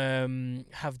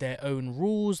have their own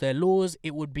rules, their laws.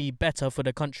 It would be better for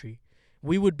the country.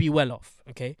 We would be well off.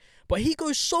 Okay, but he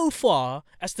goes so far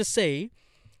as to say,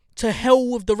 to hell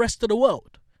with the rest of the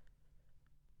world.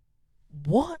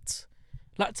 What?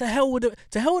 Like, to hell with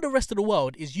the rest of the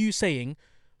world is you saying,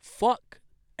 fuck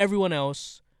everyone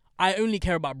else. I only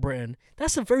care about Britain.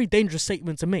 That's a very dangerous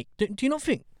statement to make. Do you not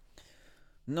think?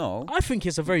 No. I think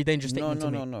it's a very dangerous statement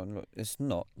to make. No, it's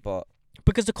not. But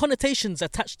because the connotations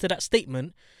attached to that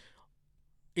statement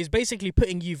is basically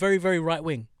putting you very, very right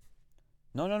wing.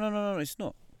 No, it's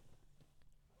not.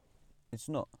 It's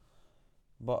not.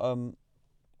 But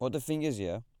what the thing is,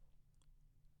 yeah,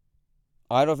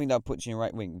 I don't think that puts you in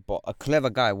right wing, but a clever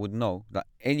guy would know that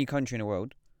any country in the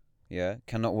world, yeah,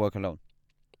 cannot work alone.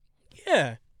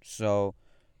 Yeah. So,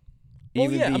 the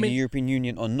European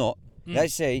Union or not,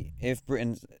 let's say if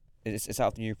Britain is out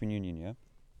of the European Union, yeah?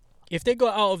 If they go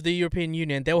out of the European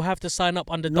Union, they'll have to sign up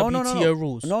under WTO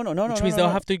rules. Which means they'll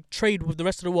have to trade with the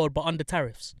rest of the world, but under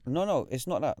tariffs. No, it's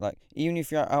not that. Like, even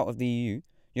if you're out of the EU,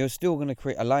 you're still going to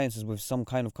create alliances with some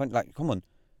kind of country. Like, come on.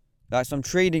 Like, some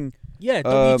trading... Yeah,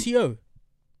 WTO.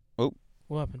 Oh.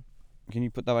 What happened? Can you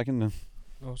put that back in there?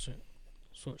 Oh, shit.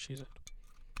 That's what she said.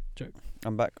 Joke.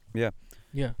 I'm back. Yeah.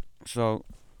 Yeah. So,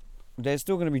 there's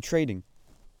still going to be trading.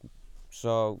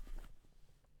 So,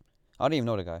 I don't even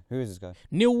know the guy. Who is this guy?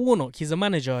 Neil Warnock. He's a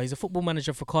manager. He's a football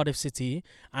manager for Cardiff City,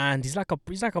 and he's like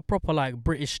a proper like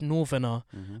British northerner.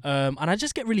 Mm-hmm. And I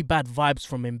just get really bad vibes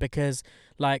from him because,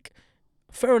 like,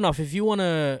 fair enough. If you want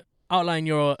to outline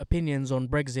your opinions on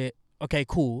Brexit, okay,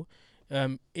 cool.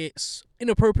 It's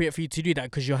inappropriate for you to do that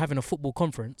because you're having a football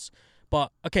conference.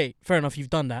 But, okay, fair enough, you've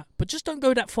done that. But just don't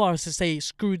go that far as to say,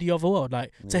 screw the other world.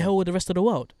 Like, to hell with the rest of the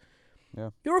world.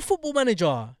 Yeah. You're a football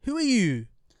manager. Who are you?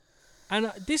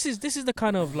 And this is the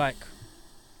kind of, like...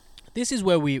 This is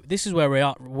where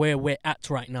we're at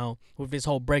right now with this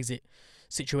whole Brexit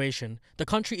situation. The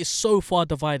country is so far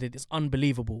divided, it's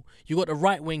unbelievable. You got the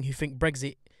right wing who think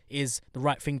Brexit is the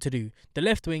right thing to do. The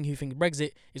left wing who think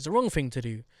Brexit is the wrong thing to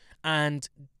do. And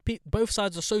both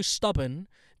sides are so stubborn,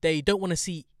 they don't want to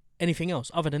see anything else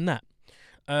other than that.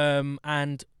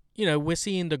 And, you know, we're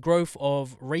seeing the growth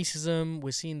of racism.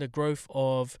 We're seeing the growth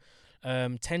of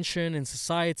tension in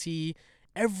society.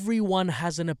 Everyone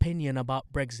has an opinion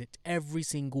about Brexit. Every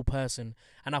single person.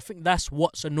 And I think that's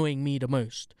what's annoying me the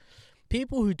most.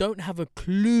 People who don't have a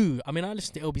clue. I mean, I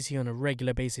listen to LBC on a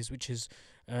regular basis, which is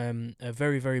a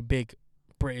very, very big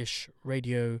British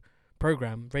radio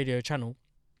channel.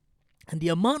 And the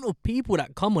amount of people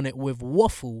that come on it with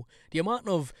waffle, the amount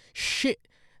of shit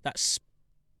that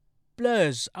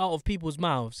splurs out of people's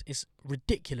mouths is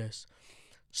ridiculous.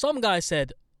 Some guy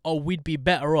said, oh, we'd be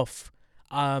better off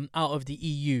out of the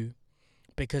EU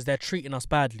because they're treating us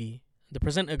badly. The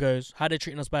presenter goes, how are they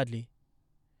treating us badly?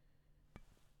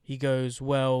 He goes,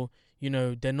 well, you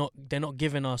know, they're not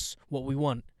giving us what we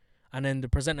want. And then the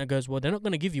presenter goes, well, they're not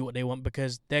going to give you what they want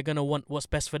because they're going to want what's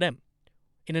best for them.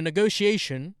 In a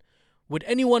negotiation... Would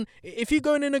anyone, if you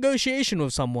go in a negotiation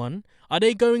with someone, are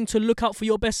they going to look out for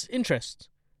your best interest?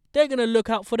 They're going to look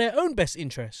out for their own best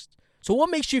interest. So what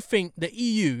makes you think the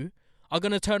EU are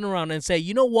going to turn around and say,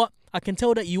 you know what, I can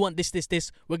tell that you want this,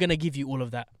 we're going to give you all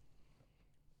of that?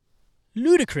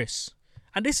 Ludicrous.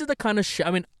 And this is the kind of shit,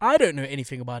 I mean, I don't know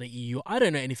anything about the EU, I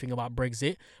don't know anything about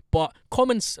Brexit, but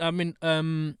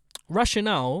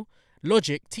rationale,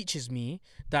 logic teaches me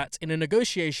that in a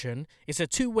negotiation, it's a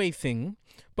two-way thing.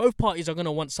 Both parties are going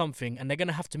to want something and they're going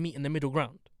to have to meet in the middle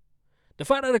ground. The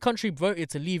fact that the country voted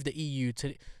to leave the EU,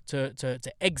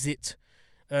 to exit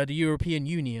the European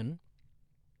Union,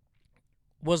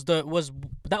 was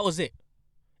it.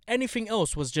 Anything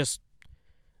else was just...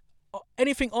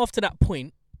 Anything after that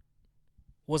point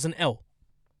was an L.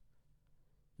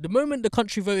 The moment the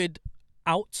country voted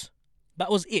out,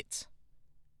 that was it.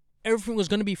 Everything was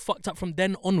going to be fucked up from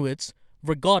then onwards,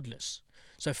 regardless.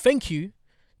 So thank you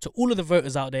to all of the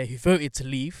voters out there who voted to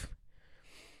leave.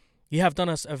 You have done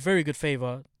us a very good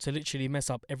favour to literally mess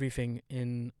up everything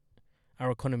in our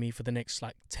economy for the next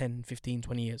 10, 15,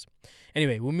 20 years.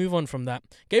 Anyway, we'll move on from that.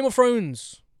 Game of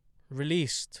Thrones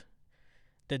released.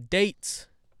 The date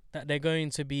that they're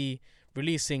going to be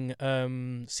releasing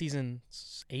season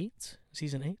 8?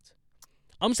 Season 8?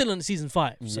 I'm still on season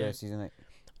 5. So yeah, season 8.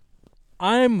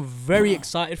 I'm very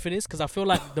excited for this because I feel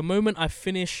like the moment I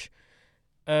finish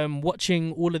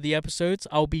watching all of the episodes.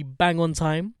 I'll be bang on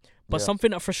time. But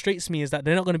something that frustrates me is that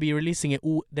they're not going to be releasing it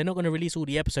all. They're not going to release all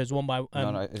the episodes one by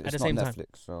at the same time.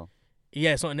 Netflix, so.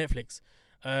 Yeah, it's not on Netflix,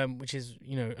 which is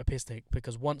a piss take,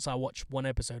 because once I watch one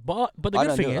episode, but the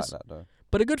good thing is,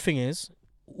 the good thing is,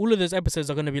 all of those episodes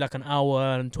are going to be like an hour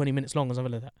and 20 minutes long or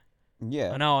something like that.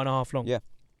 Yeah. An hour and a half long. Yeah.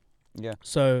 Yeah.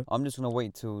 So I'm just gonna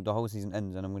wait till the whole season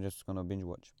ends and then we're just gonna binge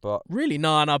watch. But really,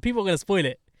 no, people are gonna spoil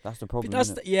it. That's the problem.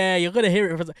 You're gonna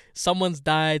hear it. Someone's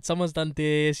died. Someone's done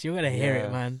this. You're gonna hear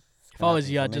it, man. If I was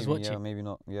you, I'd just watch it. Maybe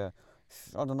not. Yeah,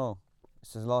 I don't know.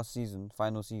 It's his last season,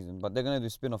 final season, but they're gonna do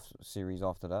spin-off series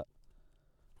after that.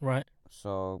 Right.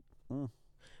 So.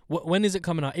 When is it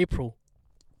coming out? April.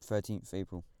 13th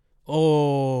April.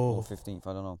 Oh. Or 15th.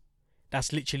 I don't know.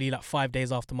 That's literally like 5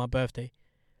 days after my birthday.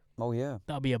 Oh yeah.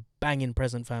 That'll be a banging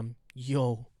present, fam.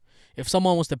 Yo, if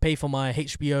someone wants to pay for my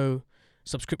HBO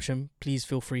subscription, please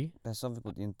feel free. There's something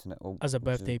with the internet as a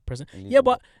birthday present. Illegal. Yeah,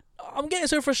 but I'm getting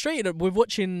so frustrated with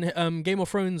watching Game of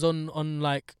Thrones on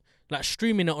like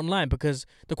streaming it online, because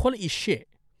the quality is shit.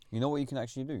 You know what you can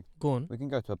actually do? Go on. We can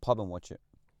go to a pub and watch it.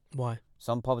 Why?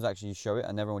 Some pubs actually show it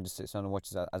and everyone just sits down and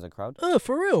watches it as a crowd. Oh,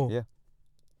 for real? Yeah.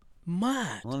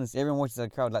 Mad. Honestly, everyone watches as a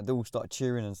crowd, like they all start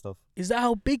cheering and stuff. Is that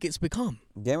how big it's become?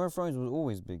 Game of Thrones was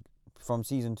always big from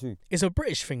season 2. It's a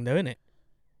British thing though, isn't it?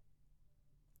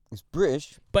 It's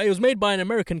British. But it was made by an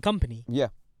American company. Yeah.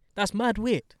 That's mad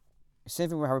weird. Same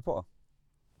thing with Harry Potter.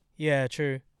 Yeah,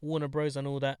 true. Warner Bros. And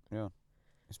all that. Yeah.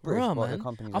 It's British, Bruh, but man. the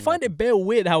company's I find it bare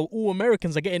weird how all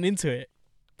Americans are getting into it.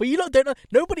 But you lot don't know.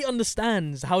 Nobody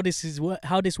understands how this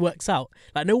works out.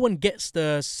 Like, no one gets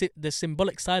the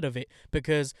symbolic side of it,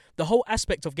 because the whole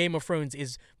aspect of Game of Thrones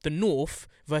is the North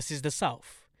versus the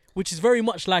South, which is very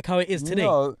much like how it is today.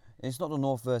 No, it's not the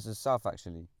North versus South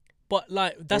actually. But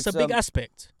like that's a big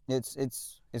aspect.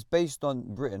 It's based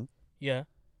on Britain. Yeah.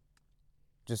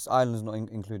 Just Ireland's not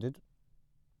included.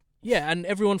 Yeah, and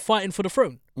everyone fighting for the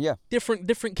throne. Yeah.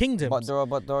 Different kingdoms. But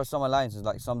there are some alliances,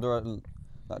 like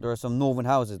there are some northern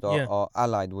houses that are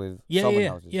allied with southern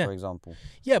houses, for example.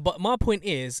 Yeah, but my point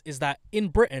is that in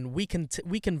Britain we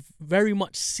can very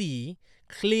much see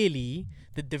clearly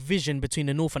the division between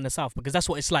the North and the South, because that's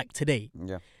what it's like today.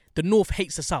 Yeah. The North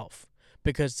hates the South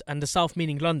and the South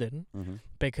meaning London,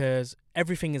 because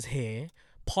everything is here,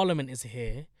 Parliament is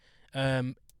here,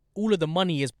 all of the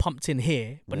money is pumped in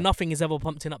here, but nothing is ever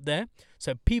pumped in up there.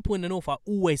 So people in the North are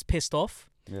always pissed off.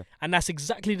 Yeah. And that's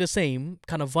exactly the same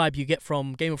kind of vibe you get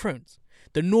from Game of Thrones.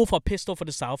 The North are pissed off at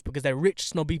the South because they're rich,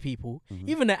 snobby people.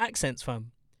 Even their accents,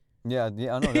 fam. Yeah, I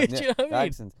know that. Do you know what I mean?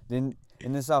 Accents.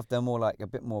 In the South, they're more like a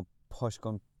bit more posh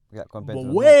compared to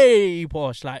the way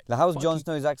posh. Like how's Jon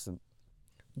Snow's accent?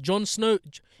 Jon Snow's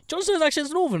accent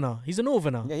is Northerner. He's a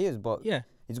Northerner. Yeah, he is, but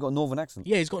he's got a Northern accent.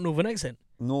 Yeah, he's got a Northern accent.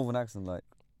 Northern accent, like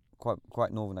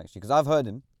quite Northern actually. Because I've heard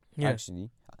him actually.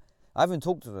 I haven't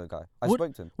talked to the guy. I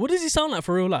spoke to him. What does he sound like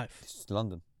for real life? It's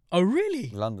London. Oh, really?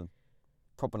 London.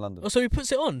 Proper London. Oh, so he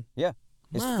puts it on? Yeah.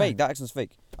 It's fake. That accent's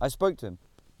fake. I spoke to him.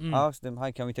 Mm. I asked him,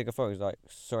 "Hi, can we take a photo?" He's like,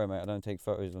 "Sorry, mate, I don't take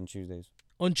photos on Tuesdays."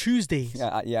 On Tuesdays?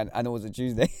 Yeah, and it was a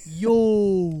Tuesday.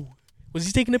 Yo. Was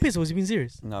he taking a piss or was he being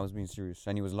serious? No, I was being serious.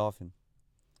 And he was laughing.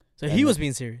 So he was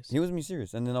being serious? He was being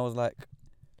serious. And then I was like,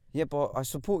 "Yeah, but I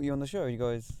support you on the show." He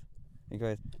goes,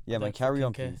 "Yeah, man, carry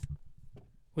on, please."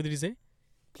 What did he say?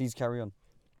 Please carry on.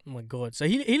 Oh my God. So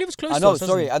he lives close to us. I know,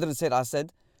 sorry, I didn't say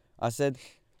that. I said,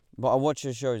 but I watch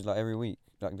your shows like every week,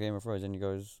 like Game of Thrones, and he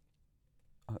goes,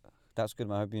 "That's good,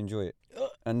 man, I hope you enjoy it."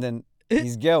 And then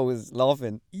his girl was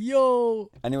laughing. Yo.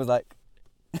 And he was like,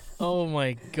 oh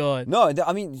my God. No,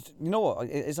 I mean, you know what?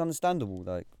 It's understandable.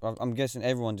 Like, I'm guessing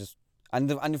everyone just... And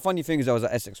the funny thing is I was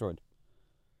at Essex Road.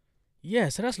 Yeah,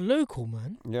 so that's local,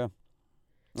 man. Yeah.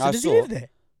 So does he live there?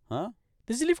 Huh?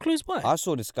 Does he live close by? I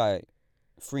saw this guy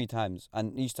 3 times,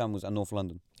 and each time was at North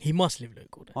London. He must live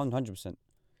local then. 100%.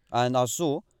 And I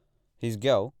saw his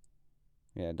girl.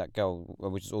 Yeah, that girl,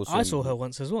 which is also... I saw her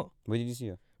once as well. Where did you see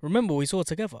her? Remember, we saw her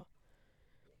together.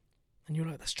 And you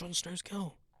were like, that's Jon Snow's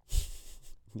girl.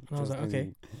 And I was like,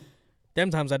 okay. Them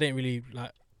times I didn't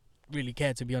really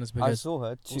care, to be honest, because I saw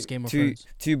her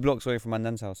two blocks away from my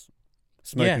nan's house,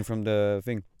 smoking from the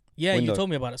thing. Yeah, window. You told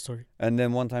me about that story. And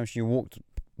then one time she walked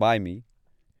by me,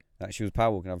 like she was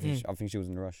power walking. I think she was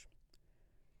in a rush.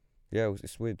 Yeah,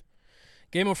 it's weird.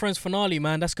 Game of Thrones finale,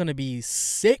 man, that's gonna be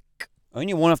sick.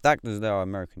 Only one of the actors there are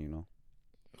American, you know.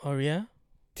 Oh yeah.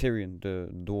 Tyrion, the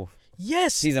dwarf.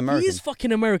 Yes, he's American. He is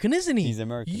fucking American, isn't he? He's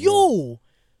American. Yo,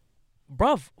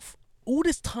 bruv. All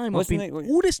this time I've been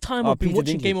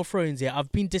watching Dinklage. Game of Thrones. Yeah,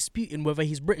 I've been disputing whether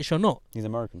he's British or not. He's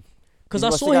American. Because I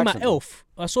saw him at Elf.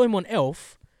 I saw him on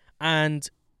Elf, and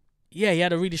Yeah, he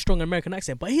had a really strong American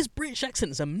accent, but his British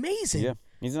accent is amazing. Yeah,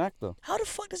 he's an actor. How the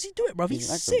fuck does he do it, bruv? He's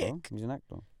an actor, sick. bro. He's an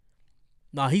actor.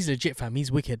 Nah, he's legit, fam.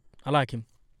 He's wicked. I like him.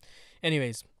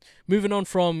 Anyways, moving on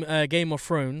from Game of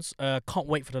Thrones. Can't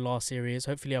wait for the last series.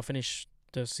 Hopefully I'll finish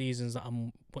the seasons that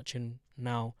I'm watching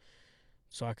now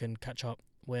so I can catch up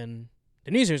when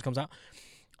the new series comes out.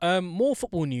 More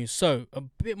football news. So, a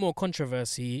bit more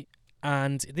controversy.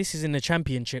 And this is in the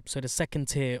Championship, so the second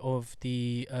tier of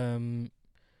the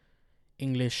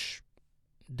English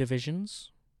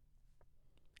divisions.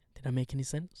 Did I make any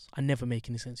sense? I never make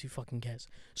any sense. Who fucking cares?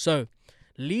 So,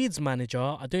 Leeds manager,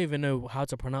 I don't even know how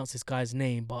to pronounce this guy's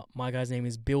name, but my guy's name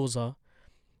is Bielsa.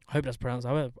 I hope that's pronounced.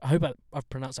 I hope I've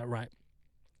pronounced that right.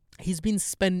 He's been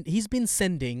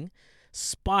sending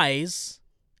spies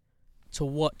to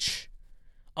watch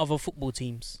other football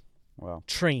teams. Wow.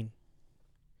 Train.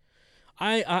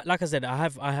 I like I said,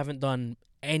 I haven't done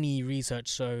any research,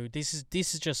 so these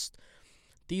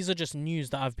are just news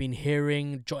that I've been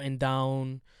hearing, jotting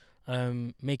down,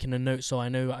 making a note so I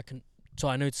know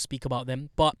to speak about them.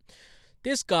 But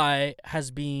this guy has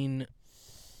been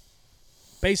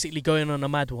basically going on a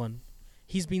mad one.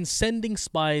 He's been sending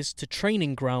spies to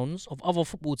training grounds of other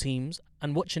football teams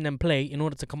and watching them play in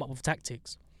order to come up with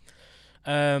tactics.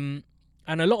 And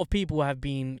a lot of people have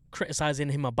been criticizing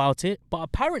him about it, but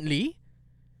apparently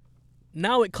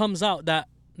now it's come out that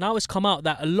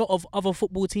a lot of other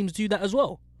football teams do that as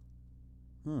well.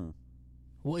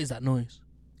 What is that noise?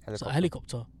 It's a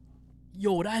helicopter.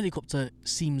 Yo, that helicopter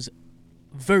sounds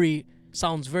very,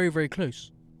 very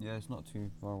close. Yeah, it's not too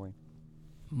far away.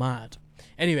 Mad.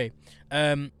 Anyway,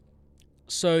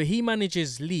 so he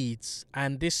manages Leeds,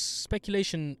 and this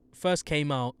speculation first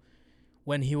came out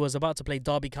when he was about to play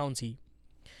Derby County.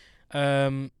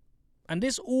 And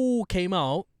this all came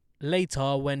out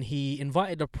later when he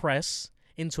invited the press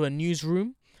into a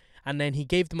newsroom, and then he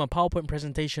gave them a PowerPoint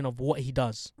presentation of what he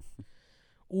does.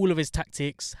 All of his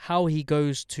tactics, how he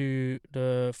goes to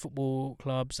the football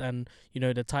clubs, and, you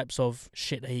know, the types of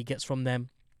shit that he gets from them.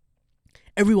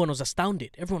 Everyone was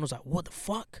astounded. Everyone was like, what the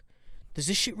fuck? Does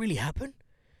this shit really happen?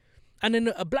 And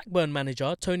then a Blackburn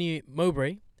manager, Tony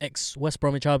Mowbray, ex-West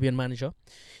Bromwich Albion manager,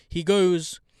 he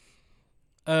goes,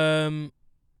 he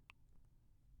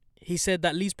said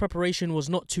that Lee's preparation was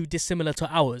not too dissimilar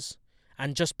to ours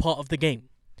and just part of the game.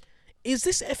 Is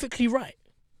this ethically right?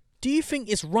 Do you think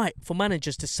it's right for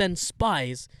managers to send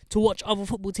spies to watch other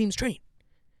football teams train?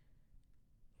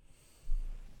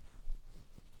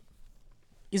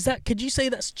 Could you say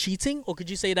that's cheating, or could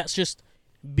you say that's just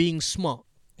being smart?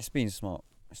 It's being smart.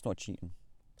 It's not cheating.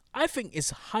 I think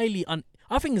it's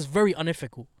I think it's very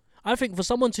unethical. I think for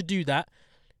someone to do that,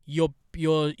 you're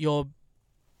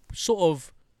sort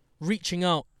of reaching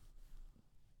out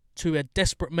to a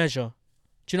desperate measure.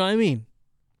 Do you know what I mean?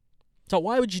 So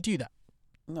why would you do that?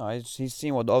 No, he's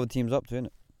seeing what the other team's up to, innit?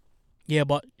 Yeah,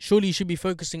 but surely you should be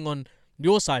focusing on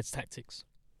your side's tactics.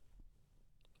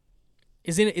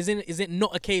 Is it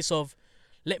not a case of,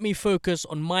 let me focus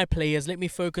on my players, let me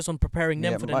focus on preparing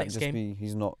them for the next game?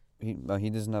 He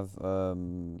doesn't have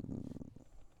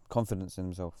confidence in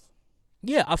himself.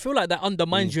 Yeah, I feel like that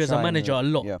undermines you as a manager a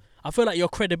lot. Yeah. I feel like your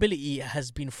credibility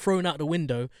has been thrown out the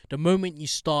window the moment you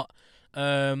start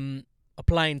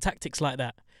applying tactics like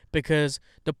that. Because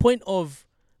the point of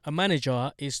a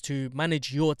manager is to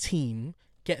manage your team,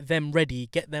 get them ready,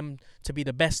 get them to be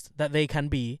the best that they can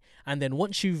be. And then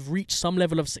once you've reached some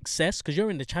level of success, because you're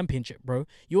in the Championship, bro,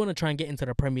 you want to try and get into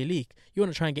the Premier League. You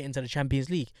want to try and get into the Champions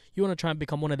League. You want to try and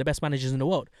become one of the best managers in the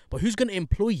world. But who's going to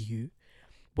employ you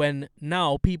when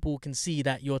now people can see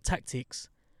that your tactics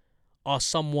are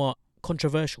somewhat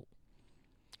controversial?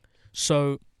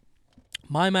 So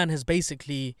my man has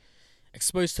basically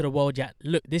exposed to the world, yeah,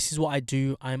 look, this is what I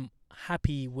do. I'm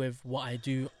happy with what I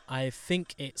do. I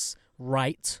think it's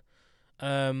right.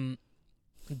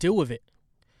 Deal with it.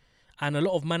 And a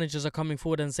lot of managers are coming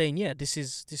forward and saying, yeah, this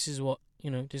is what,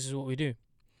 this is what we do.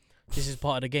 This is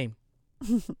part of the game.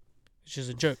 It's just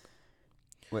a joke.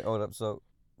 Wait, hold up. So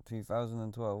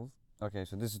 2012. Okay,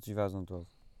 so this is 2012.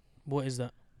 What is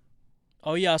that?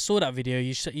 Oh yeah, I saw that video.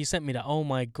 You sent me that. Oh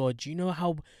my god, do you know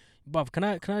how? Bruv, can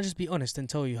I just be honest and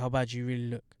tell you how bad you really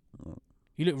look?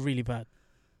 You look really bad.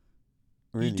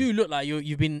 Really? You do look like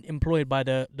you've been employed by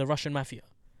the Russian mafia.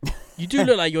 You do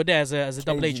look like you're there as a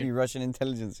double agent. Russian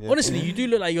intelligence. Yeah. Honestly, you do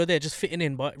look like you're there just fitting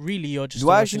in, but really you're just. Do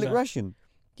I actually look Russian?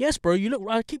 Yes, bro. You look.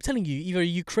 I keep telling you, either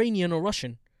Ukrainian or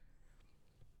Russian.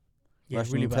 Yeah,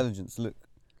 Russian really intelligence. Bad. Look.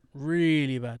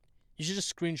 Really bad. You should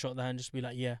just screenshot that and just be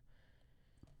like, yeah.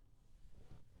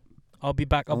 I'll be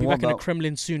back. I'll be back in the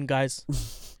Kremlin soon, guys.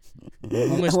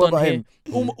 Almost done here.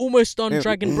 Almost done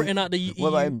dragging Britain out the EU. What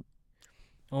about him?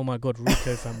 Oh my God,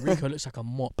 Rico, fam. Rico looks like a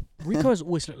mop. Rico has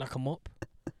always looked like a mop.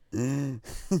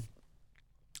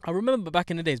 I remember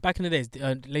back in the days,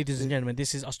 ladies and gentlemen,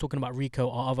 this is us talking about Rico,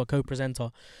 our other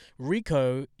co-presenter.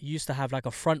 Rico used to have like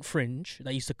a front fringe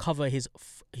that used to cover his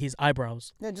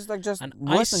eyebrows. Yeah, just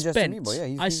worse than Justin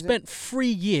Bieber. Yeah, I spent 3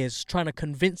 years trying to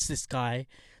convince this guy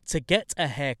to get a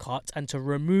haircut and to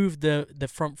remove the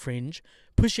front fringe,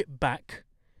 push it back,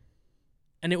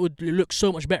 and it would look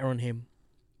so much better on him.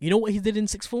 You know what he did in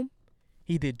sixth form?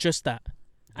 He did just that.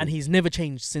 And he's never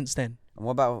changed since then. And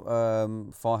what about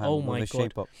Farhan? Oh my God.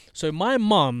 Shape up? So my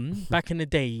mum, back in the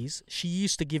days, she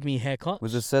used to give me haircuts.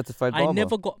 Was a certified barber? I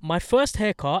never got... My first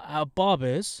haircut at a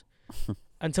barber's,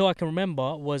 until I can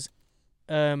remember, was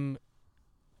year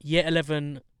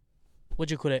 11... What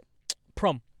do you call it?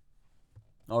 Prom.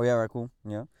 Oh, yeah, right, cool.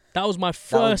 Yeah. That was my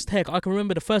first haircut. I can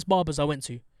remember the first barbers I went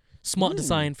to. Smart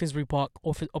Design, Finsbury Park,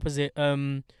 opposite...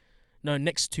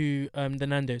 next to the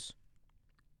Nando's.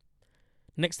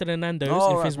 Next to the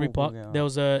Nando's in Finsbury Park, there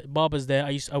was a barber's there.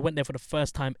 I went there for the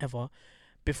first time ever.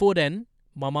 Before then,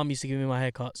 my mum used to give me my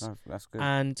haircuts. That's good.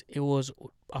 And it was,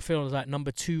 I feel it was like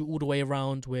number 2 all the way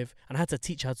around with, and I had to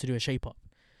teach her how to do a shape up.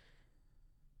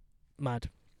 Mad.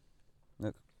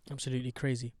 Look. Absolutely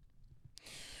crazy.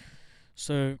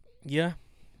 So, yeah.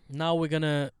 Now we're going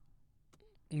to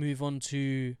move on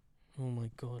to, oh my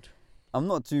God. I'm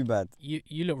not too bad.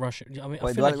 You look Russian. I mean,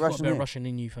 Wait, I feel like you've got a bit of Russian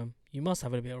in you, fam. You must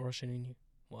have a bit of Russian in you.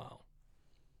 Wow.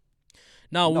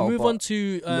 Now, we'll move on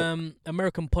to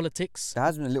American politics. There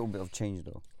has been a little bit of change,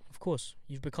 though. Of course.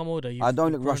 You've become older. I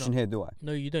don't look Russian here, do I?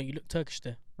 No, you don't. You look Turkish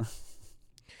there.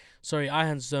 Sorry,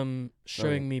 Ayhan's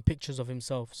showing me pictures of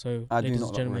himself. So, ladies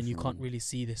and gentlemen, you can't really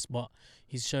see this, but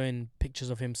he's showing pictures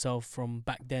of himself from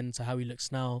back then to how he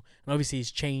looks now. And obviously,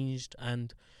 he's changed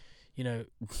and... You know,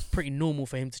 it's pretty normal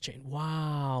for him to change.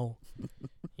 Wow.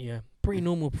 Yeah. Pretty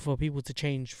normal for people to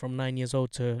change from 9 years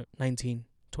old to 19,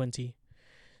 20,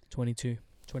 22,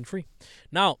 23.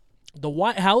 Now, the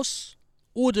White House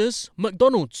orders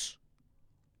McDonald's.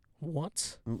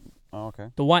 What? Oh, okay.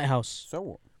 The White House. So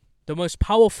what? The most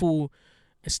powerful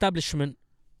establishment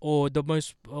or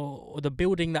the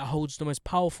building that holds the most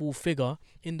powerful figure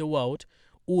in the world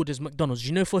orders McDonald's. Do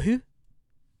you know for who?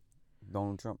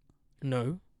 Donald Trump.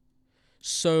 No.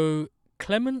 So,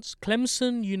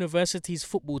 Clemson University's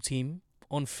football team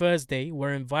on Thursday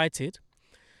were invited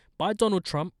by Donald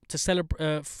Trump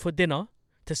to for dinner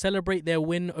to celebrate their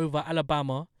win over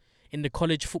Alabama in the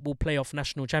college football playoff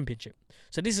national championship.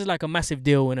 So this is like a massive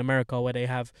deal in America where they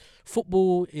have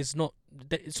football it's not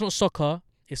soccer,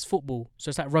 it's football. So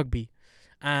it's like rugby.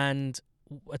 And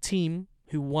a team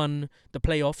who won the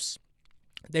playoffs,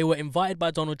 they were invited by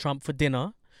Donald Trump for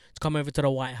dinner to come over to the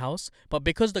White House. But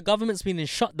because the government's been in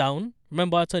shutdown,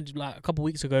 remember I told you like a couple of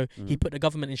weeks ago, he put the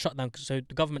government in shutdown, so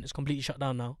the government is completely shut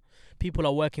down now. People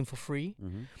are working for free.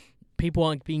 People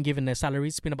aren't being given their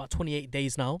salaries. It's been about 28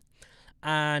 days now.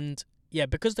 And yeah,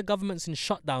 because the government's in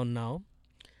shutdown now,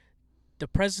 the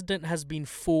president has been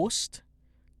forced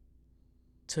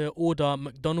to order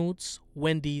McDonald's,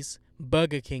 Wendy's,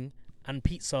 Burger King, and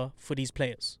pizza for these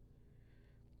players.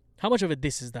 How much of a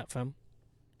diss is that, fam?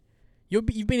 You've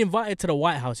been invited to the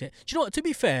White House, yeah? Do you know what? To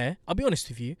be fair, I'll be honest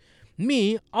with you.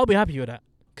 I'll be happy with that.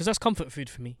 Because that's comfort food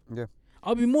for me. Yeah.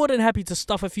 I'll be more than happy to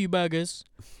stuff a few burgers,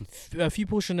 a few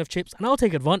portions of chips, and I'll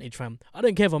take advantage, fam. I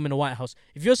don't care if I'm in the White House.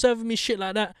 If you're serving me shit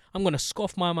like that, I'm going to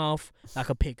scoff my mouth like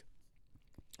a pig.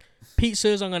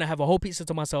 Pizzas, I'm going to have a whole pizza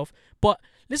to myself. But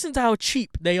listen to how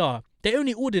cheap they are. They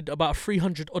only ordered about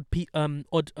 300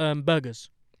 odd burgers.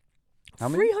 How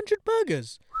many? 300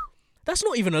 burgers. That's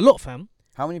not even a lot, fam.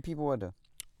 How many people were there?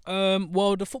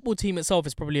 Well, the football team itself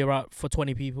is probably around for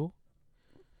 20 people.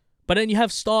 But then you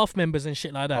have staff members and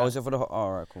shit like that. Oh, is it for the... Oh,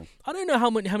 alright, cool. I don't know how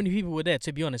many people were there,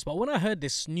 to be honest. But when I heard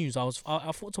this news, I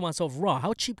thought to myself, rah,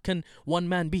 how cheap can one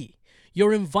man be?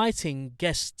 You're inviting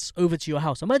guests over to your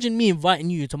house. Imagine me inviting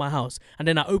you to my house, and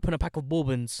then I open a pack of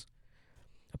bourbons,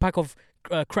 a pack of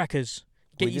crackers,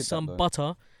 get you some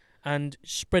butter, and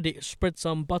spread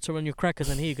some butter on your crackers,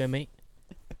 and here you go, mate.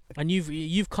 And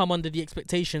you've come under the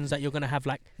expectations that you're gonna have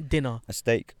like dinner, a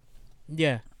steak.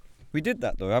 Yeah, we did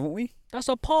that though, haven't we? That's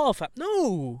a par, fam.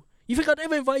 No, you think I'd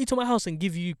ever invite you to my house and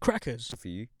give you crackers for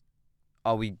you?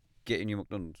 Are we getting you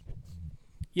McDonald's?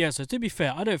 Yeah. So to be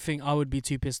fair, I don't think I would be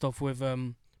too pissed off with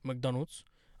McDonald's.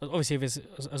 Obviously, if it's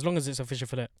as long as it's official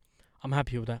for that, I'm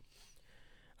happy with that.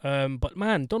 But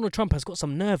man, Donald Trump has got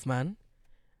some nerve, man.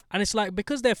 And it's like,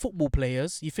 because they're football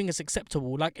players, you think it's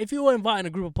acceptable. Like, if you were inviting a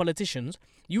group of politicians,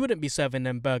 you wouldn't be serving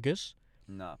them burgers.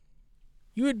 No.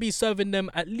 You would be serving them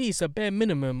at least a bare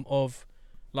minimum of,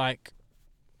 like,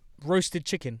 roasted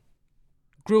chicken,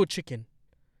 grilled chicken.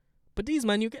 But these,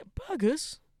 man, you get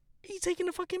burgers. Are you taking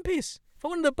the fucking piss? If I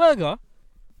wanted a burger,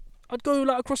 I'd go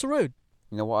like across the road.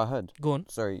 You know what I heard? Go on.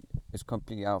 Sorry, it's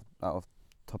completely out of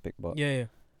topic, but Yeah.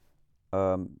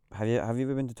 have you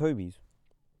ever been to Toby's?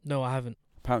 No, I haven't.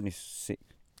 Apparently it's sick.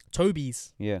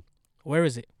 Toby's. Yeah. Where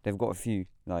is it? They've got a few,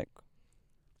 like,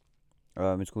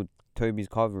 it's called Toby's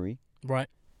Carvery. Right.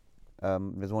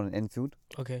 There's one in Enfield.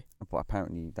 Okay. But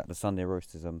apparently that the Sunday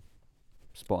roast is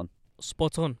spot on.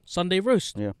 Spot on. Sunday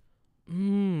roast. Yeah.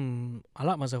 I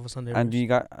like myself a Sunday roast. And do you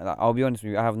guys? I'll be honest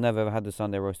with you. I have never ever had the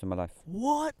Sunday roast in my life.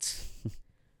 What?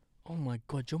 Oh my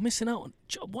god, you're missing out on.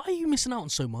 Why are you missing out on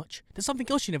so much? There's something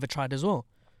else you never tried as well.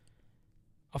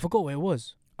 I forgot what it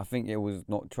was. I think it was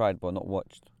not tried but not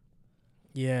watched.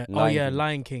 Yeah. Lion King.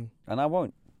 Lion King. And I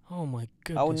won't. Oh my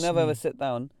goodness. I will never ever sit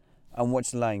down and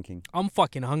watch The Lion King. I'm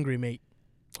fucking hungry, mate.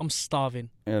 I'm starving.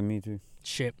 Yeah, me too.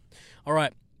 Shit. All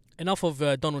right. Enough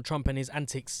of Donald Trump and his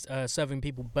antics, serving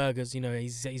people burgers. You know,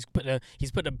 he's put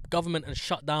the government at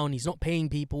shutdown. He's not paying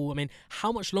people. I mean,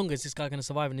 how much longer is this guy gonna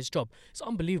survive in his job? It's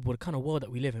unbelievable the kind of world that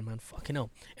we live in, man. Fucking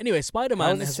hell. Anyway, Spider-Man.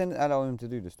 How does the Senate allow him to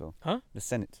do this though? Huh? The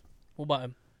Senate. What about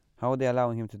him? How are they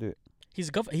allowing him to do it?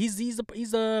 He's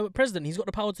the president. He's got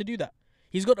the power to do that.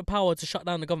 He's got the power to shut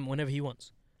down the government whenever he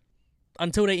wants,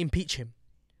 until they impeach him.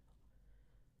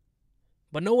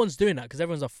 But no one's doing that because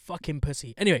everyone's a fucking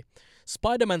pussy. Anyway,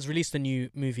 Spider-Man's released a new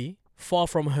movie, Far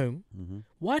From Home. Mm-hmm.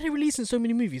 Why are they releasing so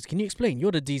many movies? Can you explain?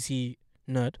 You're the DC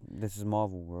nerd. This is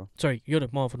Marvel, bro. Sorry, you're the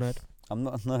Marvel nerd. I'm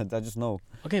not a nerd. I just know.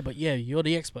 Okay, but yeah, you're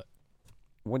the expert.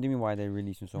 What do you mean? Why are they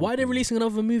releasing so? Why are they releasing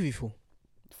another movie for?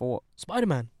 For what?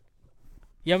 Spider-Man.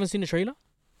 You haven't seen the trailer?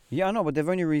 Yeah, I know, but they've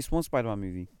only released one Spider-Man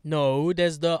movie. No,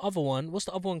 there's the other one. What's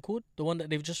the other one called? The one that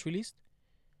they've just released?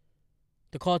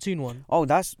 The cartoon one. Oh,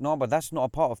 but that's not a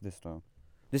part of this though.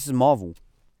 This is Marvel.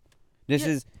 This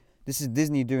is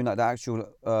Disney doing like the actual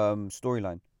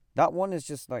storyline. That one is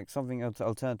just like something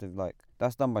alternative. Like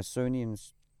that's done by Sony and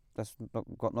that's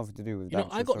got nothing to do with.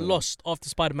 I got lost after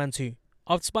Spider-Man 2.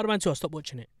 After Spider-Man 2, I stopped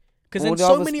watching it because Well, then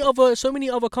the so many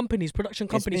other companies, production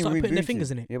companies, started putting their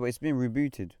fingers in it. Yeah, but it's been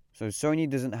rebooted. So Sony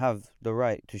doesn't have the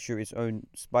right to shoot its own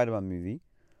Spider-Man movie,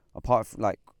 apart from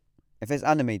like if it's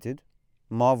animated,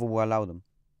 Marvel will allow them.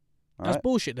 That's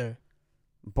bullshit though.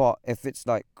 But if it's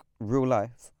like real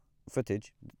life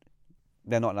footage,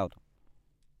 they're not allowed.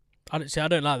 I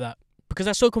don't like that because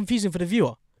that's so confusing for the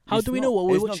viewer. How do we know what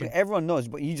we're watching? Everyone knows,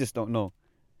 but you just don't know.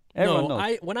 Everyone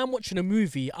knows. When I'm watching a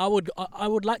movie, I would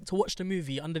like to watch the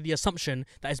movie under the assumption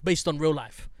that it's based on real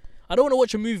life. I don't want to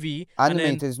watch a movie.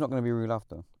 Animated is not going to be real life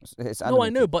though. It's animated. No, I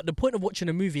know, but the point of watching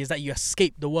a movie is that you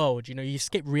escape the world. You know, you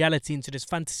escape reality into this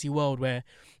fantasy world where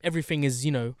everything is,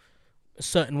 you know, a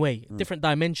certain way, different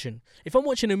dimension. If I'm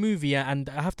watching a movie and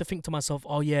I have to think to myself,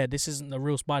 oh yeah, this isn't the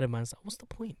real Spider-Man, it's like, what's the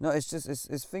point? No, it's just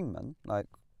it's thing, man. Like,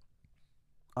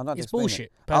 I don't. It's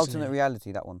bullshit. Alternate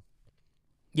reality, that one.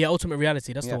 Yeah, Ultimate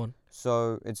Reality, that's the one.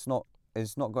 So it's not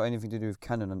got anything to do with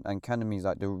canon, and canon means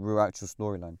like the real actual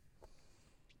storyline.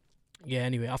 Yeah.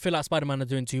 Anyway, I feel like Spider-Man are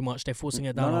doing too much. They're forcing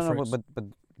it down our throats. But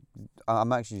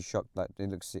I'm actually shocked. Like they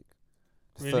look sick.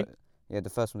 Really? The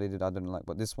first one they did I didn't like,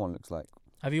 but this one looks like.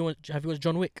 Have you watched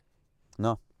John Wick?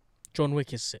 No. John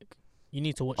Wick is sick. You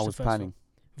need to watch the first planning. one.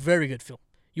 Very good film.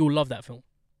 You'll love that film.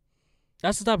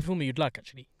 That's the type of film that you'd like,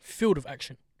 actually. Filled with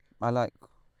action. I like,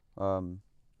 you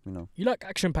know. You like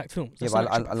action-packed films. Yeah,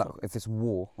 but I like if it's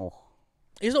war. Oh.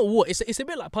 It's not war. It's a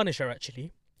bit like Punisher,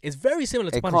 actually. It's very similar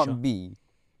to Punisher. It can't be.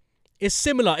 It's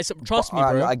similar. Trust me,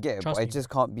 bro. I get it, but it just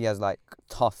can't be as like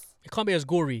tough. It can't be as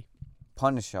gory.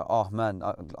 Punisher. Oh man,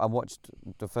 I watched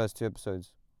the first 2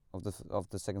 episodes of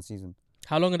the second season.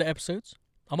 How long are the episodes?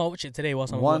 I might watch it today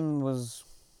whilst I'm One was,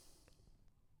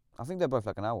 I think they're both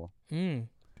like an hour.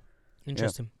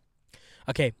 Interesting. Yeah.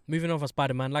 Okay, moving on from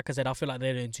Spider-Man. Like I said, I feel like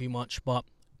they're doing too much, but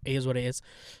it is what it is.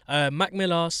 Mac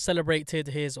Miller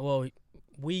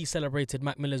we celebrated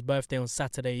Mac Miller's birthday on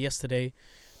Saturday, yesterday,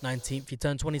 19th. He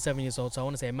turned 27 years old, so I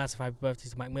want to say a massive happy birthday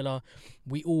to Mac Miller.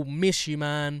 We all miss you,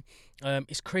 man.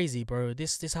 It's crazy, bro.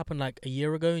 This happened like a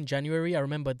year ago in January. I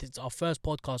remember our first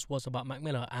podcast was about Mac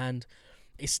Miller, and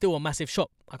it's still a massive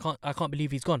shock. I can't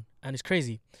believe he's gone, and it's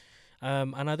crazy.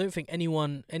 And I don't think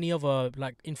any other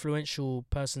like influential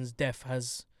person's death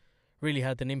has really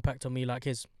had an impact on me like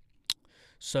his.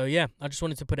 So yeah, I just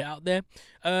wanted to put it out there.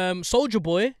 Soulja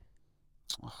Boy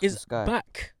is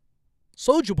back.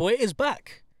 Soulja Boy is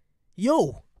back.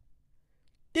 Yo,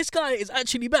 this guy is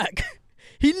actually back.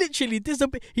 He literally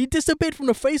disappeared from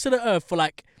the face of the earth for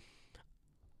like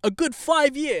a good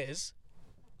 5 years,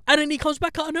 and then he comes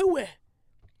back out of nowhere.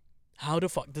 How the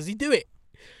fuck does he do it?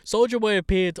 Soulja Boy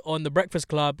appeared on The Breakfast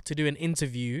Club to do an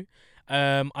interview,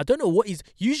 I don't know what he's...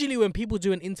 Usually when people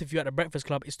do an interview at the Breakfast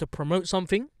Club, it's to promote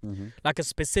something, like a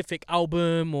specific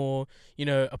album or, you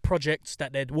know, a project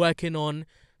that they're working on.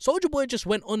 Soulja Boy just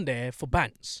went on there for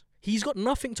bants. He's got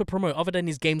nothing to promote other than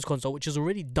his games console, which is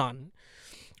already done.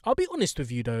 I'll be honest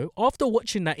with you, though. After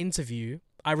watching that interview,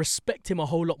 I respect him a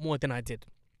whole lot more than I did.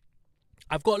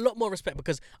 I've got a lot more respect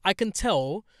because I can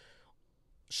tell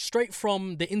straight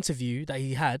from the interview that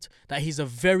he had that he's a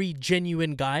very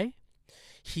genuine guy.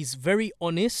 He's very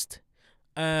honest,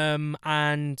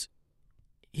 and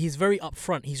he's very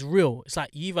upfront. He's real. It's like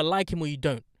you either like him or you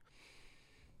don't.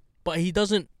 But he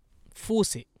doesn't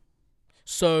force it.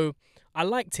 So I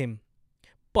liked him.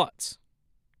 But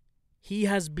he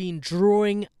has been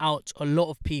drawing out a lot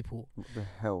of people. What the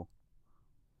hell?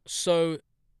 So...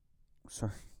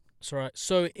 Sorry. It's alright.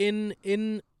 So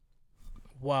in...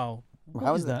 Wow.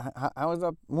 How is that? How is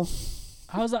that?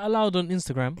 How is that allowed on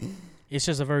Instagram? It's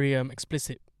just a very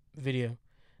explicit video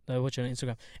that I watch on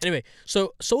Instagram. Anyway,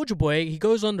 so Soulja Boy, he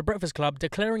goes on the Breakfast Club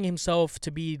declaring himself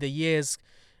to be the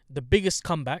biggest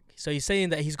comeback. So he's saying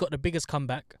that he's got the biggest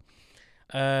comeback.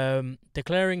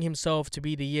 Declaring himself to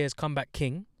be the year's comeback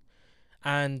king.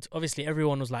 And obviously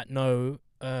everyone was like, no,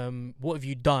 what have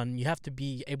you done? You have to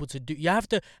be able to do... You have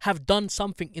to have done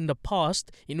something in the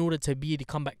past in order to be the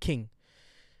comeback king.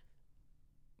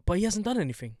 But he hasn't done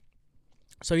anything.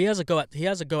 So he has a go at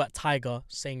Tyga,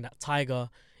 saying that Tyga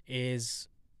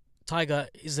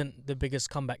isn't the biggest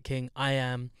comeback king. I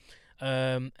am.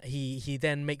 He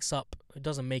then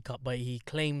but he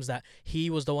claims that he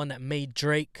was the one that made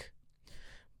Drake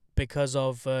because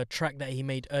of a track that he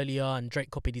made earlier, and Drake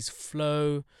copied his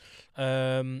flow.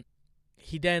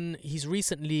 He's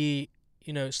recently,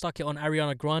 you know, stuck it on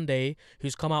Ariana Grande,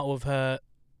 who's come out with her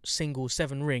single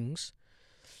 7 Rings,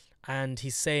 and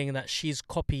he's saying that she's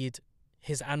copied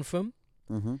his anthem.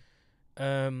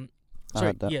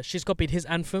 She's copied his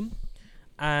anthem,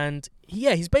 and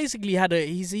he's basically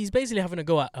he's basically having a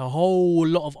go at a whole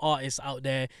lot of artists out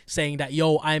there, saying that,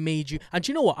 yo, I made you. And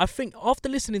do you know what? I think after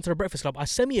listening to the Breakfast Club, I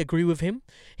semi-agree with him.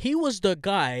 He was the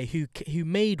guy who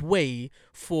made way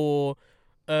for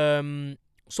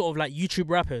sort of like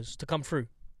YouTube rappers to come through.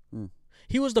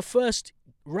 He was the first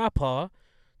rapper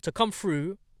to come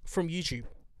through from YouTube.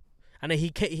 And then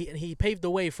he paved the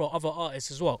way for other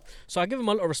artists as well. So I give him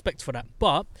a lot of respect for that.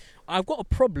 But I've got a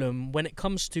problem when it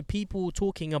comes to people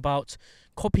talking about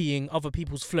copying other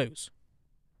people's flows.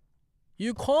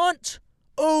 You can't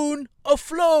own a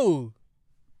flow.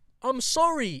 I'm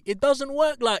sorry. It doesn't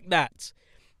work like that.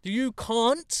 You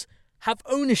can't have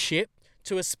ownership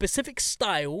to a specific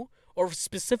style or a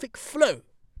specific flow.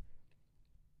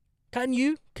 Can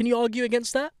you? Can you argue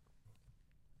against that?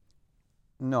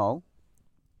 No.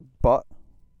 But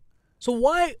so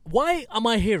why am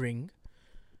I hearing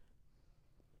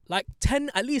like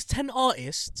at least 10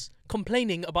 artists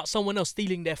complaining about someone else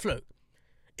stealing their flow?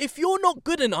 If you're not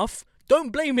good enough, don't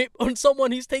blame it on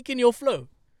someone who's taking your flow.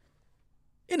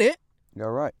 Innit?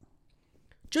 You're right.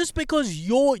 Just because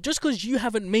you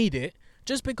haven't made it,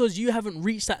 just because you haven't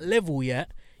reached that level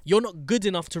yet, you're not good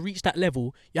enough to reach that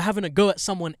level, you're having a go at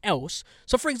someone else.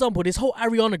 So, for example, this whole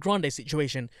Ariana Grande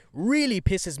situation really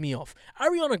pisses me off.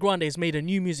 Ariana Grande has made a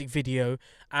new music video,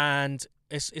 and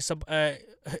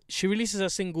she releases a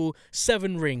single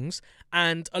 7 Rings,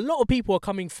 and a lot of people are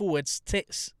coming forward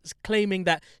claiming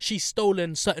that she's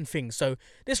stolen certain things. So,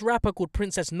 this rapper called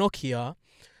Princess Nokia,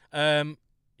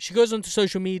 she goes onto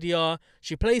social media,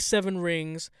 she plays 7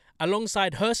 Rings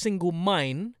alongside her single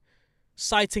Mine,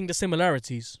 citing the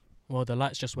similarities. Well, the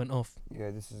lights just went off.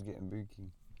 Yeah, this is getting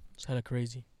booky. It's hella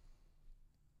crazy.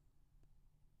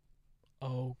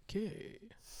 Okay.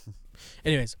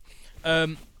 Anyways,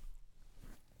 so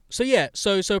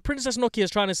Princess Nokia is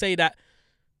trying to say that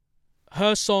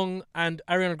her song and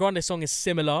Ariana Grande's song is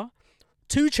similar.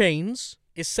 2 Chainz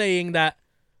is saying that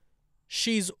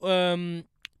she's her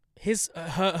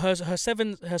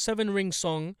 7 Ring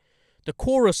song, the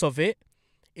chorus of it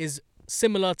is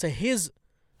similar to his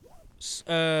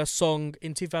song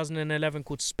in 2011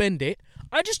 called Spend It.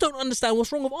 I just don't understand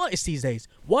what's wrong with artists these days.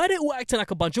 Why are they all acting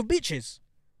like a bunch of bitches?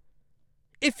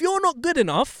 If you're not good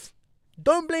enough,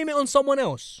 don't blame it on someone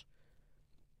else.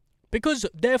 Because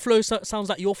their flow sounds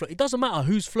like your flow. It doesn't matter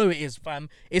whose flow it is, fam.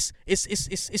 It's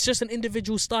just an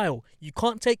individual style. You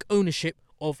can't take ownership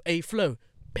of a flow.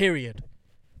 Period.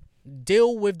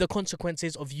 Deal with the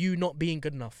consequences of you not being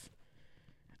good enough.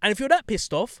 And if you're that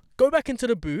pissed off, go back into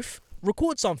the booth,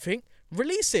 record something,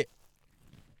 release it.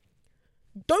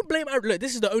 Don't blame... Look,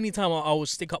 this is the only time I will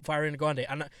stick up for Ariana Grande.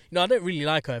 And, I don't really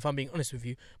like her, if I'm being honest with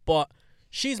you. But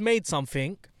she's made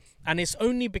something, and it's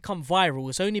only become viral.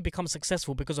 It's only become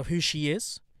successful because of who she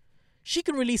is. she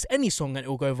can release any song and it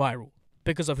will go viral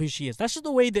because of who she is. That's just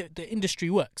the way that the industry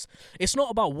works. It's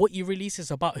not about what you release,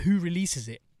 it's about who releases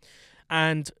it.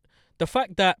 And the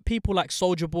fact that people like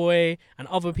Soulja Boy and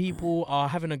other people are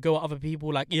having a go at other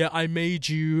people like, yeah, I made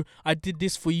you, I did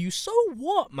this for you. So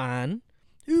what, man?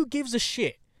 Who gives a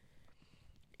shit?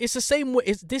 It's the same way.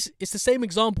 It's the same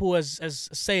example as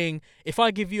saying, if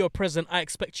I give you a present, I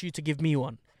expect you to give me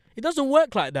one. It doesn't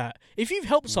work like that. If you've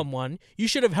helped someone, you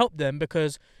should have helped them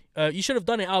because you should have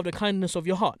done it out of the kindness of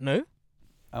your heart, no?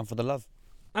 And for the love.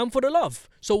 And for the love.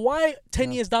 So why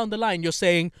 10 years down the line you're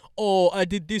saying, oh, I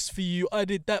did this for you, I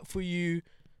did that for you.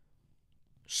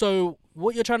 So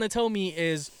what you're trying to tell me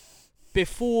is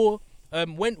before,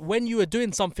 when you were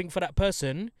doing something for that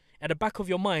person, at the back of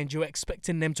your mind, you're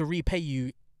expecting them to repay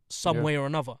you some way or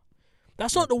another.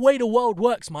 That's not the way the world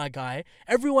works, my guy.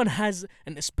 Everyone has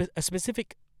a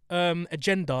specific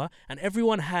agenda, and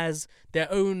everyone has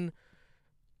their own...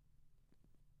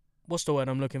 What's the word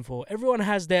I'm looking for? Everyone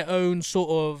has their own sort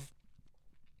of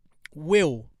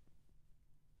will.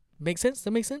 Make sense?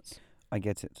 That makes sense? I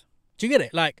get it. Do you get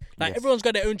it? Like Yes. Everyone's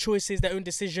got their own choices, their own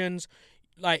decisions.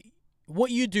 Like,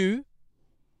 what you do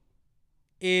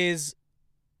is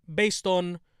based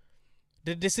on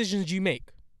the decisions you make.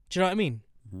 Do you know what I mean?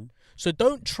 Mm-hmm. So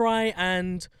don't try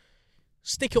and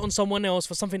stick it on someone else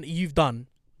for something that you've done.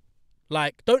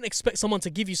 Like, don't expect someone to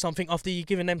give you something after you've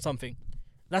given them something.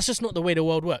 That's just not the way the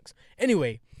world works.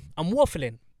 Anyway, I'm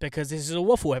waffling because this is a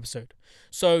waffle episode.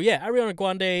 So yeah, Ariana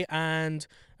Grande and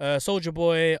Soulja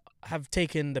Boy have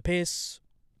taken the piss.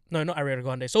 No, not Ariana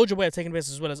Grande. Soulja Boy have taken the piss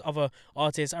as well as other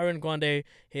artists. Ariana Grande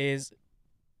is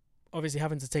obviously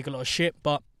having to take a lot of shit,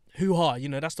 but hoo-ha, you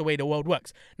know, that's the way the world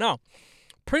works. Now,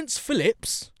 Prince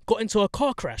Phillips got into a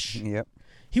car crash. Yep.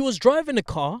 He was driving a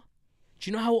car.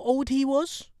 Do you know how old he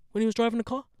was when he was driving the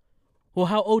car? Or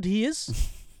how old he is?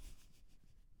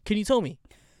 Can you tell me?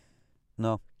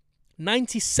 No.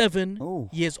 97 Ooh.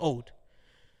 years old.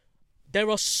 There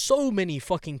are so many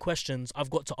fucking questions I've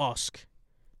got to ask.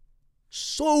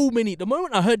 So many. The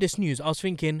moment I heard this news, I was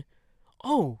thinking,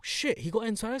 oh shit, he got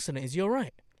into an accident. Is he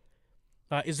alright?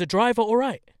 Is the driver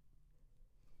alright?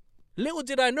 Little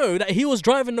did I know that he was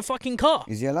driving the fucking car.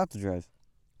 Is he allowed to drive?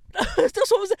 That's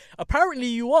what I was saying. Apparently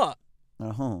you are.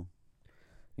 Uh-huh.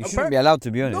 You shouldn't be allowed,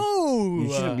 to be honest. No.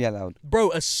 You shouldn't be allowed. Bro,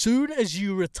 as soon as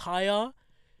you retire,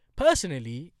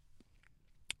 personally,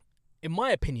 in my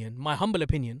opinion, my humble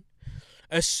opinion,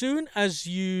 as soon as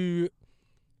you...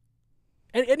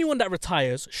 Anyone that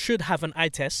retires should have an eye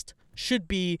test, should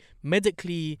be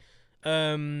medically...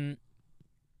 what's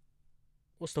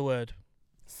the word?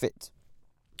 Fit.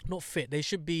 Not fit. They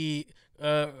should be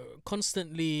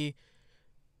constantly...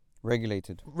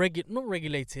 Regulated. Not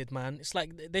regulated, man. It's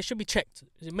like they should be checked.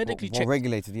 Medically checked.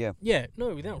 Regulated, yeah. Yeah,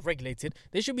 no, they're not regulated.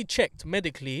 They should be checked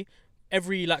medically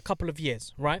every couple of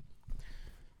years, right?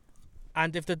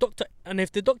 And if the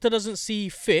doctor doesn't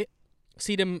see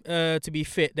them to be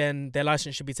fit, then their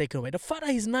license should be taken away. The fact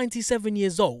that he's 97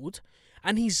 years old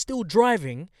and he's still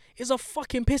driving is a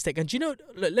fucking piss take. And do you know?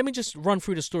 Let me just run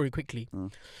through the story quickly.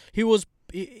 He was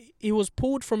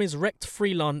pulled from his wrecked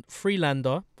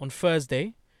Freelander on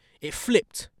Thursday. It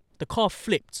flipped. The car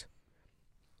flipped.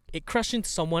 It crashed into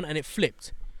someone and it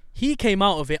flipped. He came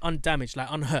out of it undamaged,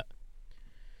 unhurt.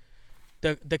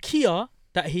 The Kia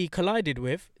that he collided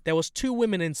with, there was 2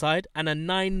 women inside and a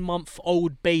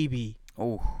 9-month-old baby.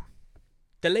 Oh.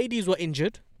 The ladies were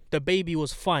injured. The baby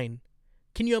was fine.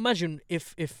 Can you imagine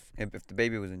if the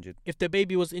baby was injured? If the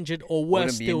baby was injured, or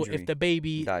worse still, injury. if the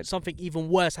baby Died. something even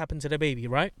worse happened to the baby,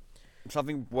 right?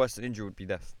 Something worse than injury would be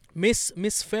death.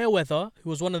 Miss Fairweather, who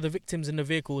was one of the victims in the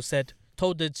vehicle,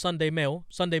 told the Sunday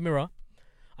Mirror,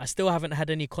 I still haven't had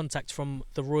any contact from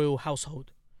the royal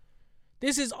household.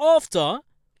 This is after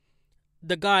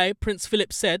the guy, Prince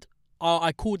Philip, said,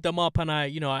 I called them up and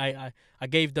I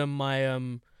gave them my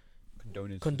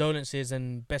condolences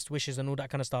and best wishes and all that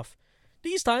kind of stuff.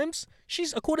 These times,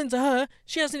 according to her,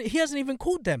 he hasn't even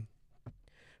called them.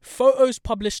 Photos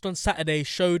published on Saturday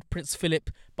showed Prince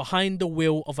Philip behind the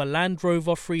wheel of a Land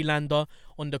Rover Freelander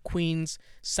on the Queen's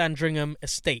Sandringham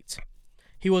estate.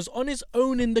 He was on his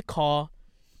own in the car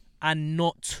and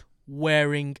not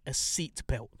wearing a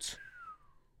seatbelt.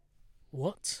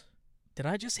 What? Did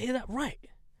I just hear that right?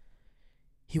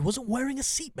 He wasn't wearing a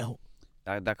seatbelt.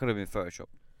 That could have been Photoshop.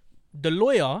 The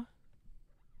lawyer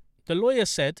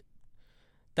said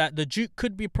that the Duke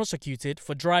could be prosecuted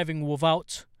for driving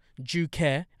without due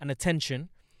care and attention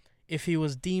if he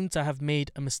was deemed to have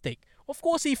made a mistake. Of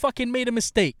course he fucking made a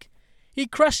mistake. He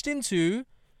crashed into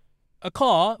a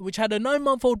car which had a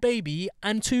 9-month-old baby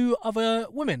and two other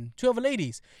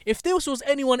ladies. If this was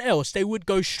anyone else, they would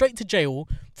go straight to jail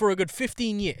for a good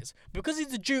 15 years. Because he's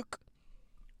the Duke,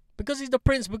 because he's the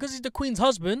Prince, because he's the Queen's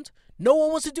husband, no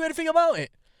one wants to do anything about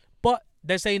it. But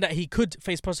they're saying that he could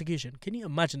face prosecution. Can you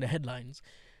imagine the headlines?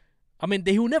 I mean,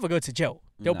 he will never go to jail.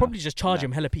 They'll probably just charge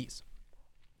him hella peas,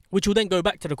 which will then go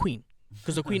back to the Queen,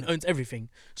 because the Queen owns everything.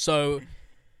 So,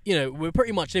 you know, we're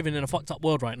pretty much living in a fucked up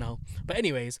world right now. But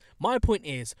anyways, my point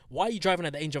is, why are you driving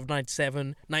at the age of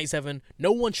 97?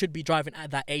 No one should be driving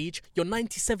at that age. You're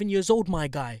 97 years old, my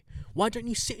guy. Why don't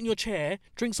you sit in your chair,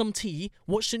 drink some tea,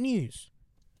 watch the news?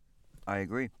 I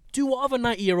agree. Do what other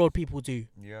 90-year-old people do.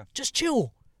 Yeah. Just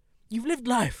chill. You've lived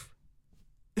life.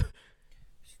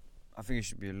 I think it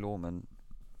should be a law, man.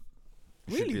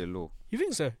 It Really? should be a law. You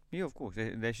think so? Yeah, of course.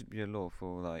 There should be a law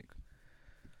for, like,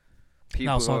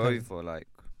 people who are over, like,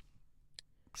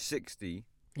 60.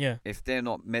 Yeah. If they're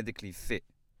not medically fit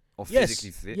or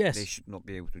physically fit, they should not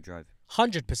be able to drive.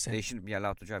 100%. They shouldn't be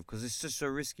allowed to drive because it's just so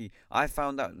risky. I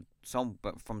found out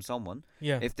from someone,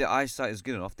 Yeah. if their eyesight is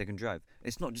good enough, they can drive.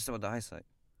 It's not just about the eyesight.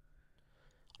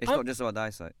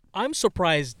 I'm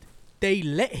surprised they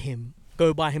let him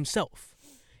go by himself.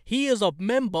 He is a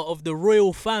member of the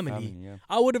royal family. Yeah.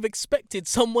 I would have expected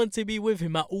someone to be with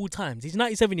him at all times. He's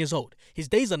 97 years old. His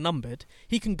days are numbered.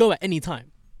 He can go at any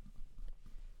time.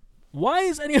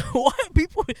 Why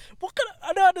people?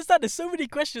 I don't understand. There's so many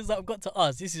questions that I've got to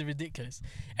ask. This is ridiculous.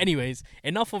 Anyways,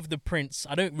 enough of the Prince.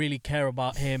 I don't really care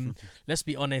about him. Let's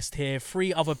be honest here.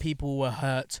 3 other people were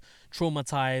hurt,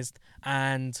 traumatized,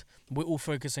 and we're all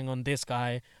focusing on this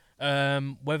guy.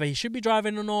 Whether he should be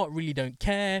driving or not, really don't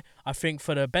care. I think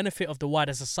for the benefit of the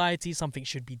wider society, something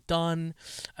should be done.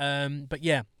 But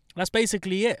yeah, that's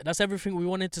basically it. That's everything we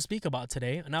wanted to speak about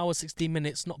today. An hour, 16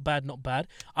 minutes. Not bad, not bad.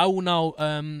 I will now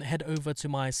head over to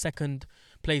my second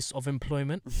place of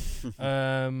employment.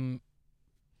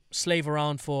 Slave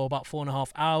around for about 4.5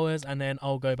 hours, and then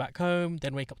I'll go back home,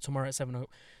 then wake up tomorrow at 7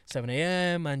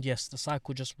 a.m. And yes, the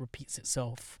cycle just repeats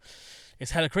itself.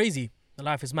 It's hella crazy. The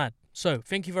life is mad. So,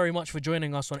 thank you very much for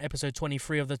joining us on episode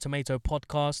 23 of the Tomato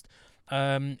Podcast.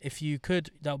 If you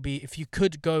could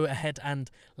go ahead and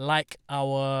like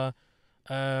our,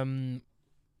 not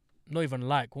even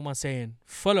like, what am I saying?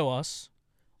 Follow us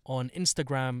on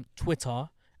Instagram, Twitter,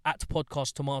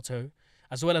 @PodcastTomato,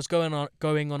 as well as going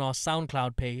on our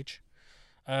SoundCloud page.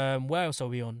 Where else are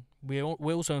we on? We're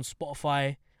also on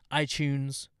Spotify,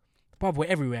 iTunes. Bro, we're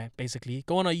everywhere, basically.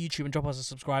 Go on our YouTube and drop us a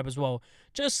subscribe as well.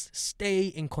 Just stay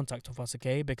in contact with us,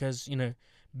 okay? Because, you know,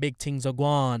 big things are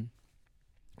gone.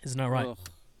 Isn't that right?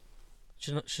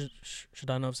 Should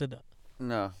I not have said that?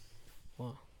 No.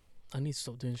 Well, I need to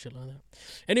stop doing shit like that.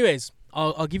 Anyways,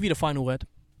 I'll give you the final word.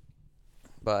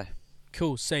 Bye.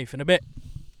 Cool, safe in a bit.